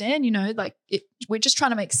understand, we're just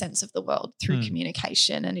trying to make sense of the world through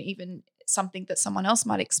communication, and even something that someone else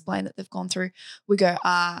might explain that they've gone through, we go,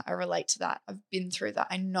 I relate to that. I've been through that.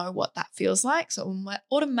 I know what that feels like. So it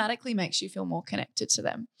automatically makes you feel more connected to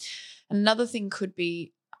them. Another thing could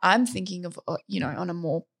be, I'm thinking of, on a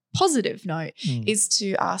more positive note, is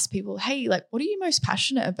to ask people, hey, like, what are you most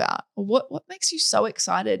passionate about? Or what makes you so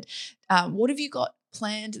excited? What have you got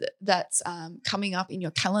planned that's coming up in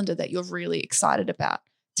your calendar that you're really excited about?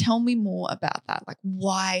 Tell me more about that, like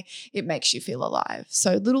why it makes you feel alive.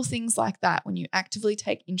 So little things like that, when you actively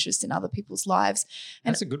take interest in other people's lives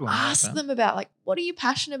and that's a good one. Ask them about, like, what are you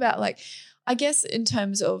passionate about? Like, I guess in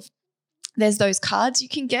terms of, there's those cards you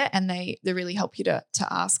can get and they really help you to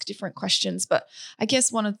ask different questions. But I guess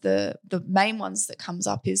one of the main ones that comes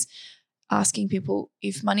up is asking people,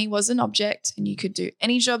 if money was an object and you could do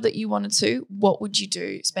any job that you wanted to, what would you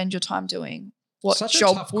do? Spend your time doing? What Such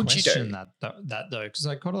job a tough would you do? That though, because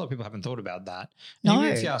like quite a lot of people haven't thought about that. No.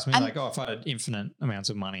 Even if you ask me, like, if I had infinite amounts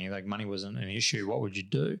of money, like money wasn't an issue, what would you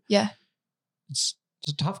do? Yeah, it's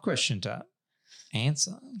a tough question to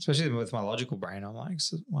answer, especially with my logical brain. I'm like,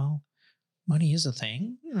 well, money is a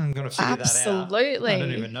thing. I'm going to figure that out. Absolutely. I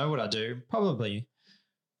don't even know what I do. Probably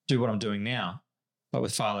do what I'm doing now, but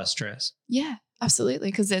with far less stress. Yeah. Absolutely,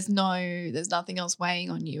 because there's nothing else weighing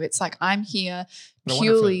on you. It's like, I'm here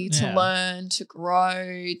purely to learn, to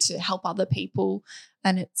grow, to help other people,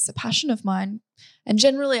 and it's a passion of mine. And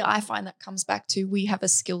generally I find that comes back to, we have a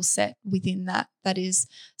skill set within that is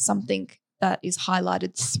something that is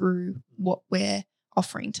highlighted through what we're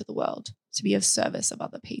offering to the world to be of service of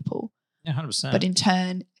other people. Yeah, 100%. But in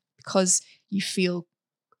turn, because you feel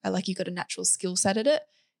like you've got a natural skill set at it,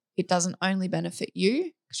 it doesn't only benefit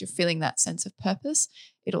you because you're feeling that sense of purpose.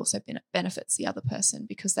 It also benefits the other person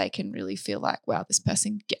because they can really feel like, wow, this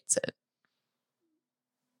person gets it.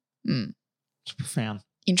 It's profound.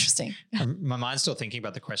 Interesting. My mind's still thinking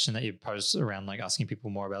about the question that you posed around, like, asking people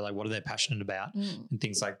more about, like, what are they passionate about and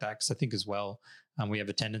things like that. Because I think as well, we have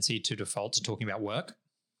a tendency to default to talking about work.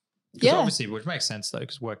 Yeah. Obviously, which makes sense though,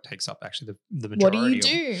 because work takes up actually the majority. What do you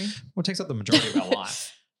do? Well, it takes up the majority of our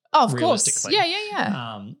life. Oh, of course.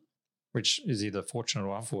 Yeah. Which is either fortunate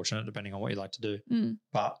or unfortunate, depending on what you like to do.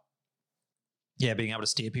 But yeah, being able to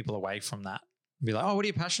steer people away from that, be like, oh, what are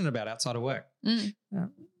you passionate about outside of work?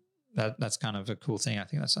 That's kind of a cool thing. I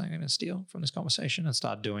think that's something I'm going to steal from this conversation and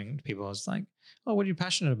start doing to people. It's like, oh, what are you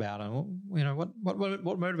passionate about? And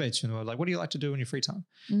what motivates you? Like, what do you like to do in your free time?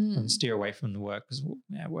 And steer away from the work, because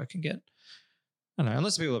work can get, I don't know,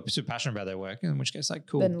 unless people are super passionate about their work, in which case, like,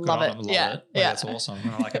 cool, then love it. Like, that's awesome.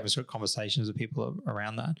 And I like having conversations with people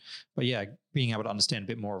around that. But yeah, being able to understand a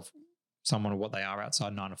bit more of someone or what they are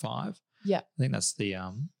outside 9 to 5. Yeah, I think that's the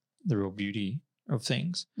real beauty of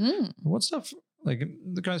things. What stuff, like,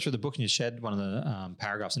 going through the book, and you shared one of the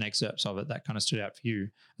paragraphs and excerpts of it that kind of stood out for you. Are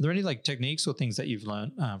there any, like, techniques or things that you've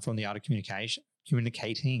learned from the art of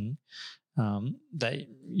communicating that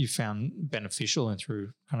you found beneficial and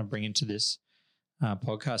through kind of bringing to this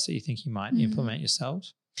podcast that you think you might implement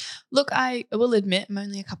yourselves? Look, I will admit I'm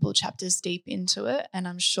only a couple of chapters deep into it, and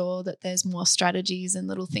I'm sure that there's more strategies and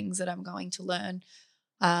little things that I'm going to learn.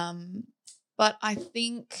 But I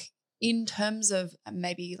think in terms of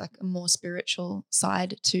maybe like a more spiritual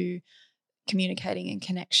side to communicating and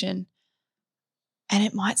connection, and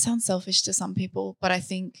it might sound selfish to some people, but I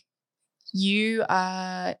think you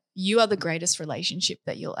are the greatest relationship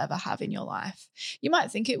that you'll ever have in your life. You might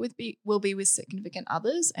think it will be with significant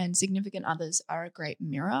others, and significant others are a great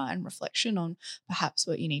mirror and reflection on perhaps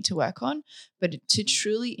what you need to work on. But to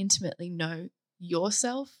truly intimately know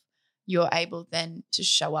yourself, you're able then to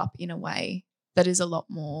show up in a way that is a lot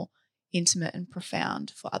more intimate and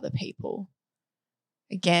profound for other people.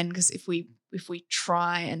 again, because if we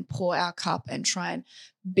try and pour our cup and try and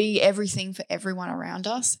be everything for everyone around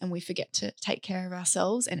us, and we forget to take care of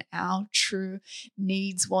ourselves and our true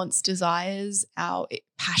needs, wants, desires, our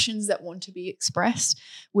passions that want to be expressed,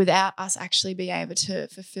 without us actually being able to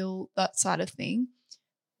fulfill that side of thing,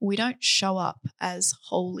 we don't show up as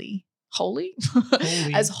holy.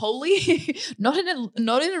 As holy, not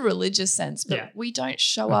in a religious sense, but we don't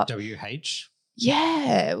show up. WH.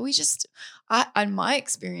 Yeah, we just, in my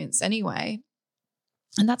experience anyway,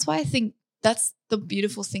 and that's why I think that's the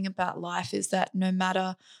beautiful thing about life, is that no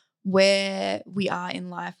matter where we are in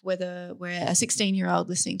life, whether we're a 16-year-old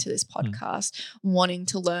listening to this podcast, wanting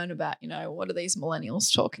to learn about, what are these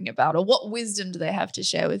millennials talking about, or what wisdom do they have to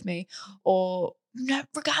share with me, or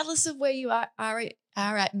regardless of where you are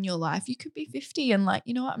at in your life, you could be 50 and like,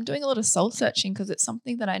 I'm doing a lot of soul searching because it's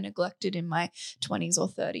something that I neglected in my 20s or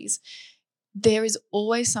 30s. There is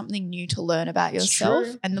always something new to learn about yourself.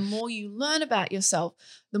 And the more you learn about yourself,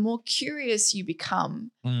 the more curious you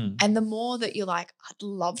become. And the more that you're like, I'd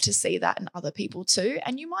love to see that in other people too.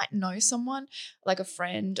 And you might know someone like a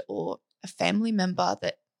friend or a family member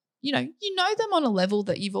that, you know them on a level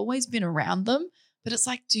that you've always been around them, but it's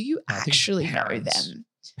like, do you actually know them?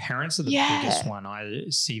 Parents are the biggest one. I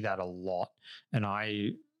see that a lot. And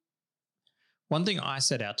one thing I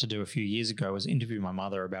set out to do a few years ago was interview my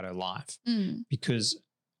mother about her life, because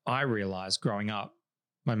I realized growing up,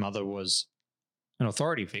 my mother was an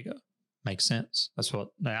authority figure. Makes sense. That's what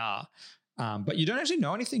they are. But you don't actually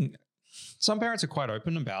know anything. Some parents are quite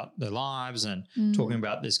open about their lives and talking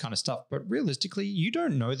about this kind of stuff, but realistically, you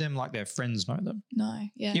don't know them like their friends know them. No,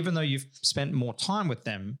 yeah. Even though you've spent more time with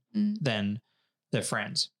them than their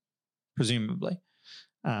friends, presumably.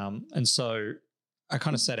 And so I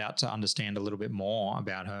kind of set out to understand a little bit more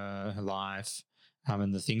about her life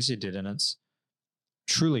and the things she did, and it's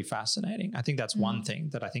truly fascinating. I think that's one thing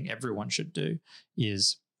that I think everyone should do,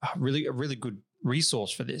 is a really good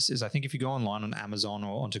resource for this is, I think if you go online on Amazon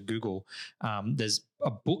or onto Google, there's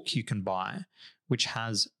a book you can buy which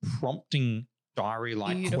has prompting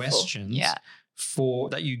diary-like questions for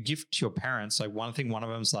that you give to your parents. Like one of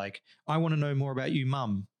them's like, I want to know more about you,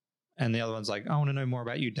 mum. And the other one's like, I want to know more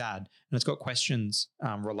about you, dad. And it's got questions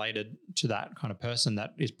related to that kind of person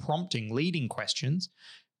that is leading questions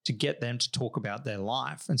to get them to talk about their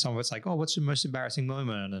life. And some of it's like, oh, what's your most embarrassing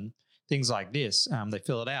moment? And things like this. They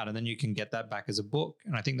fill it out and then you can get that back as a book.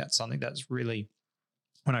 And I think that's something that's really,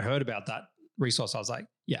 when I heard about that resource, I was like,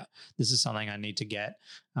 yeah, this is something I need to get,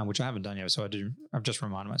 which I haven't done yet. So I've just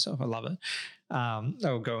reminded myself, I love it.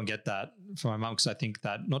 I'll go and get that for my mum, because I think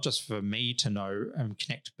that not just for me to know and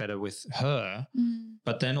connect better with her,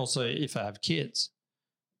 but then also if I have kids,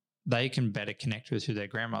 they can better connect with who their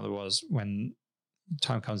grandmother was when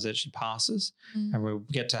time comes that she passes, and we'll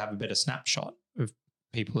get to have a better snapshot of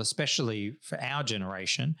people, especially for our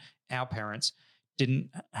generation. Our parents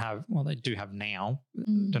didn't have, well, they do have now,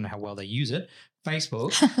 don't know how well they use it,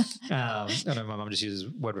 Facebook. I know my mum just uses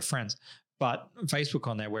Word with Friends, but Facebook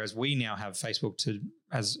on there, whereas we now have Facebook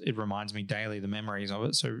as it reminds me daily the memories of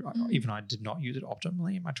it. So even I did not use it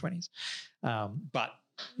optimally in my 20s. But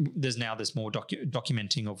there's now this more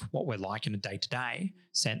documenting of what we're like in a day-to-day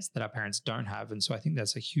sense that our parents don't have. And so I think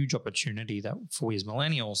there's a huge opportunity that we as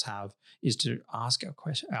millennials have, is to ask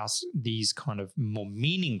these kind of more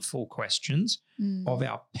meaningful questions of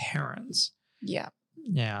our parents. Yeah.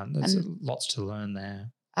 Yeah. There's lots to learn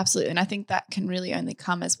there. Absolutely. And I think that can really only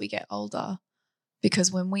come as we get older,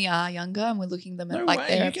 because when we are younger and we're looking them at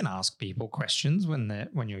you can ask people questions when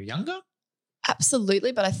you're younger.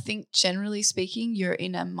 Absolutely. But I think generally speaking, you're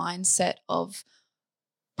in a mindset of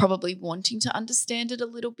probably wanting to understand it a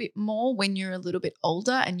little bit more when you're a little bit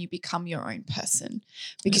older and you become your own person,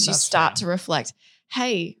 because you start to reflect,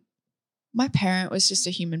 hey, my parent was just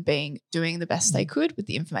a human being doing the best they could with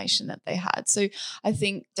the information that they had. So I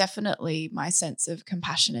think definitely my sense of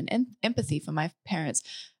compassion and empathy for my parents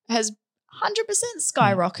has 100%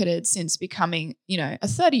 skyrocketed since becoming, a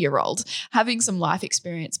 30-year-old, having some life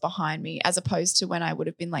experience behind me, as opposed to when I would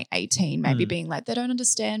have been like 18, maybe being like, they don't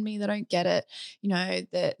understand me, they don't get it.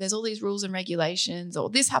 There's all these rules and regulations, or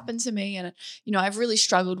this happened to me. And, I've really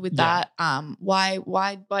struggled with that. Why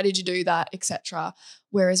did you do that, etc.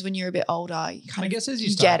 Whereas when you're a bit older, I guess as you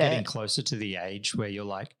start getting closer to the age where you're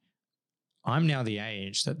like, I'm now the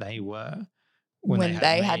age that they were when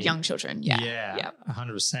they had young children. Yeah,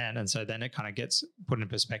 100%. And so then it kind of gets put in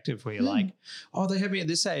perspective where you're like, oh, they had me at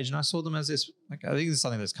this age and I saw them as this. Like, I think there's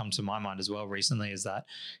something that's come to my mind as well recently, is that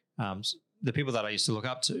the people that I used to look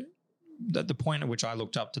up to, the point at which I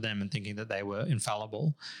looked up to them and thinking that they were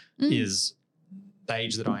infallible is the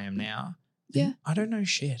age that I am now. Yeah. I don't know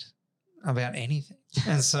shit. about anything.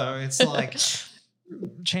 And so it's like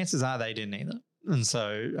chances are they didn't either. And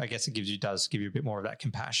so I guess does give you a bit more of that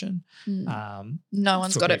compassion. No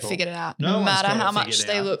one's got people. it figured out. No No matter one's got it how much figured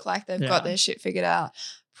they out. look like they've got their shit figured out.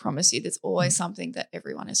 Promise you, there's always something that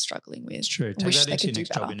everyone is struggling with. It's true. Take Wish that they into your could do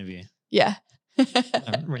next job better. interview. Yeah.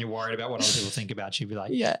 When you're worried about what other people think about you, be like,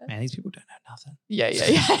 Yeah. man, these people don't know nothing. Yeah. I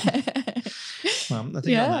think on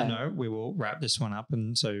that note, we will wrap this one up.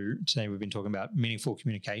 And so today we've been talking about meaningful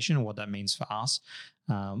communication and what that means for us.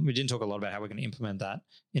 We didn't talk a lot about how we're going to implement that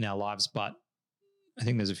in our lives, but I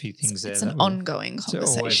think there's a few things there. It's an ongoing conversation.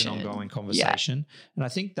 It's always an ongoing conversation. Yeah. And I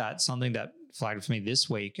think that's something that flagged for me this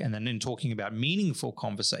week. And then in talking about meaningful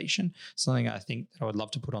conversation, something I think that I would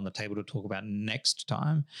love to put on the table to talk about next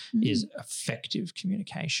time is effective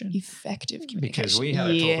communication. Effective communication. Because we had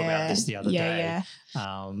a talk about this the other day.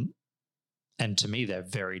 Yeah. And to me, they're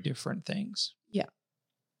very different things. Yeah.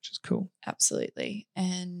 Which is cool. Absolutely.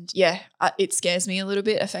 And it scares me a little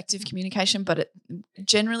bit, effective communication, but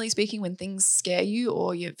generally speaking, when things scare you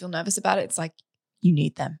or you feel nervous about it, it's like you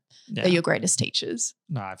need them. Yeah. They're your greatest teachers.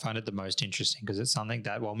 No, I find it the most interesting because it's something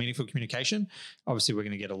that, meaningful communication, obviously we're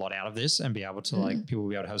going to get a lot out of this and be able to people will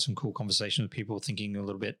be able to have some cool conversations with people thinking a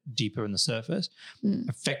little bit deeper in the surface.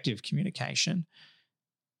 Effective communication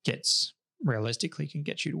realistically can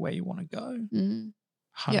get you to where you want to go.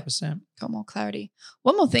 100%. Yep. Got more clarity.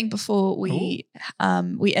 One more thing before we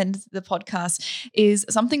end the podcast is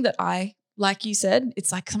something that like you said,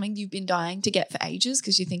 it's like something you've been dying to get for ages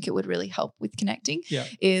because you think it would really help with connecting. Yeah.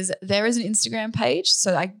 There is an Instagram page.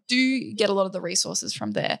 So I do get a lot of the resources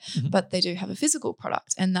from there, but they do have a physical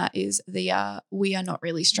product, and that is the We Are Not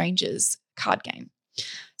Really Strangers card game.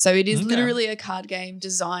 So it is literally a card game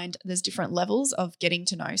designed. There's different levels of getting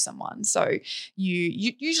to know someone. So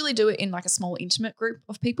you usually do it in like a small intimate group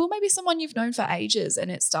of people, maybe someone you've known for ages. And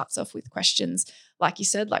it starts off with questions, like you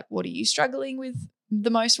said, like, what are you struggling with the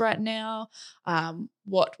most right now?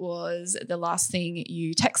 What was the last thing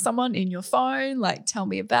you text someone in your phone? Like, tell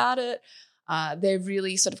me about it. They're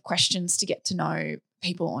really sort of questions to get to know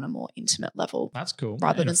people on a more intimate level. That's cool.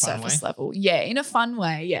 Rather than surface level. Yeah, in a fun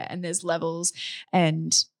way. Yeah. And there's levels,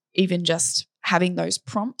 and even just having those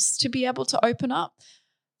prompts to be able to open up.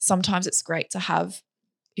 Sometimes it's great to have,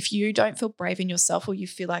 if you don't feel brave in yourself or you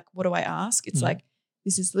feel like, what do I ask? It's like,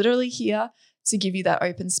 this is literally here to give you that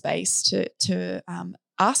open space to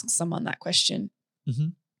ask someone that question.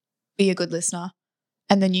 Be a good listener.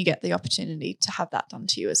 And then you get the opportunity to have that done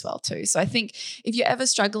to you as well too. So I think if you're ever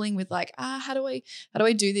struggling with like, how do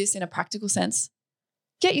I do this in a practical sense?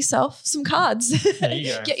 Get yourself some cards. There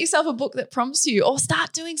you go. Get yourself a book that prompts you, or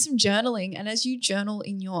start doing some journaling. And as you journal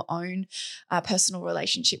in your own personal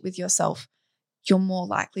relationship with yourself, you're more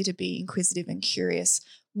likely to be inquisitive and curious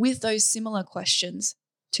with those similar questions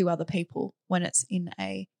to other people when it's in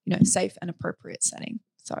a safe and appropriate setting.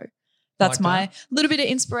 So that's my little bit of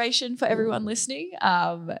inspiration for everyone listening.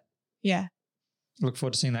 Yeah. Look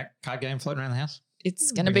forward to seeing that card game floating around the house.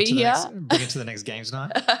 It's going to be here. Bring it to the next games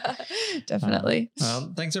night. Definitely.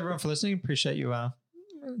 Thanks everyone for listening. Appreciate you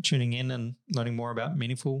tuning in and learning more about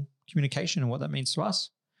meaningful communication and what that means to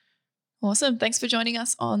us. Awesome. Thanks for joining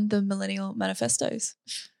us on the Millennial Manifestos.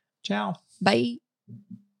 Ciao. Bye.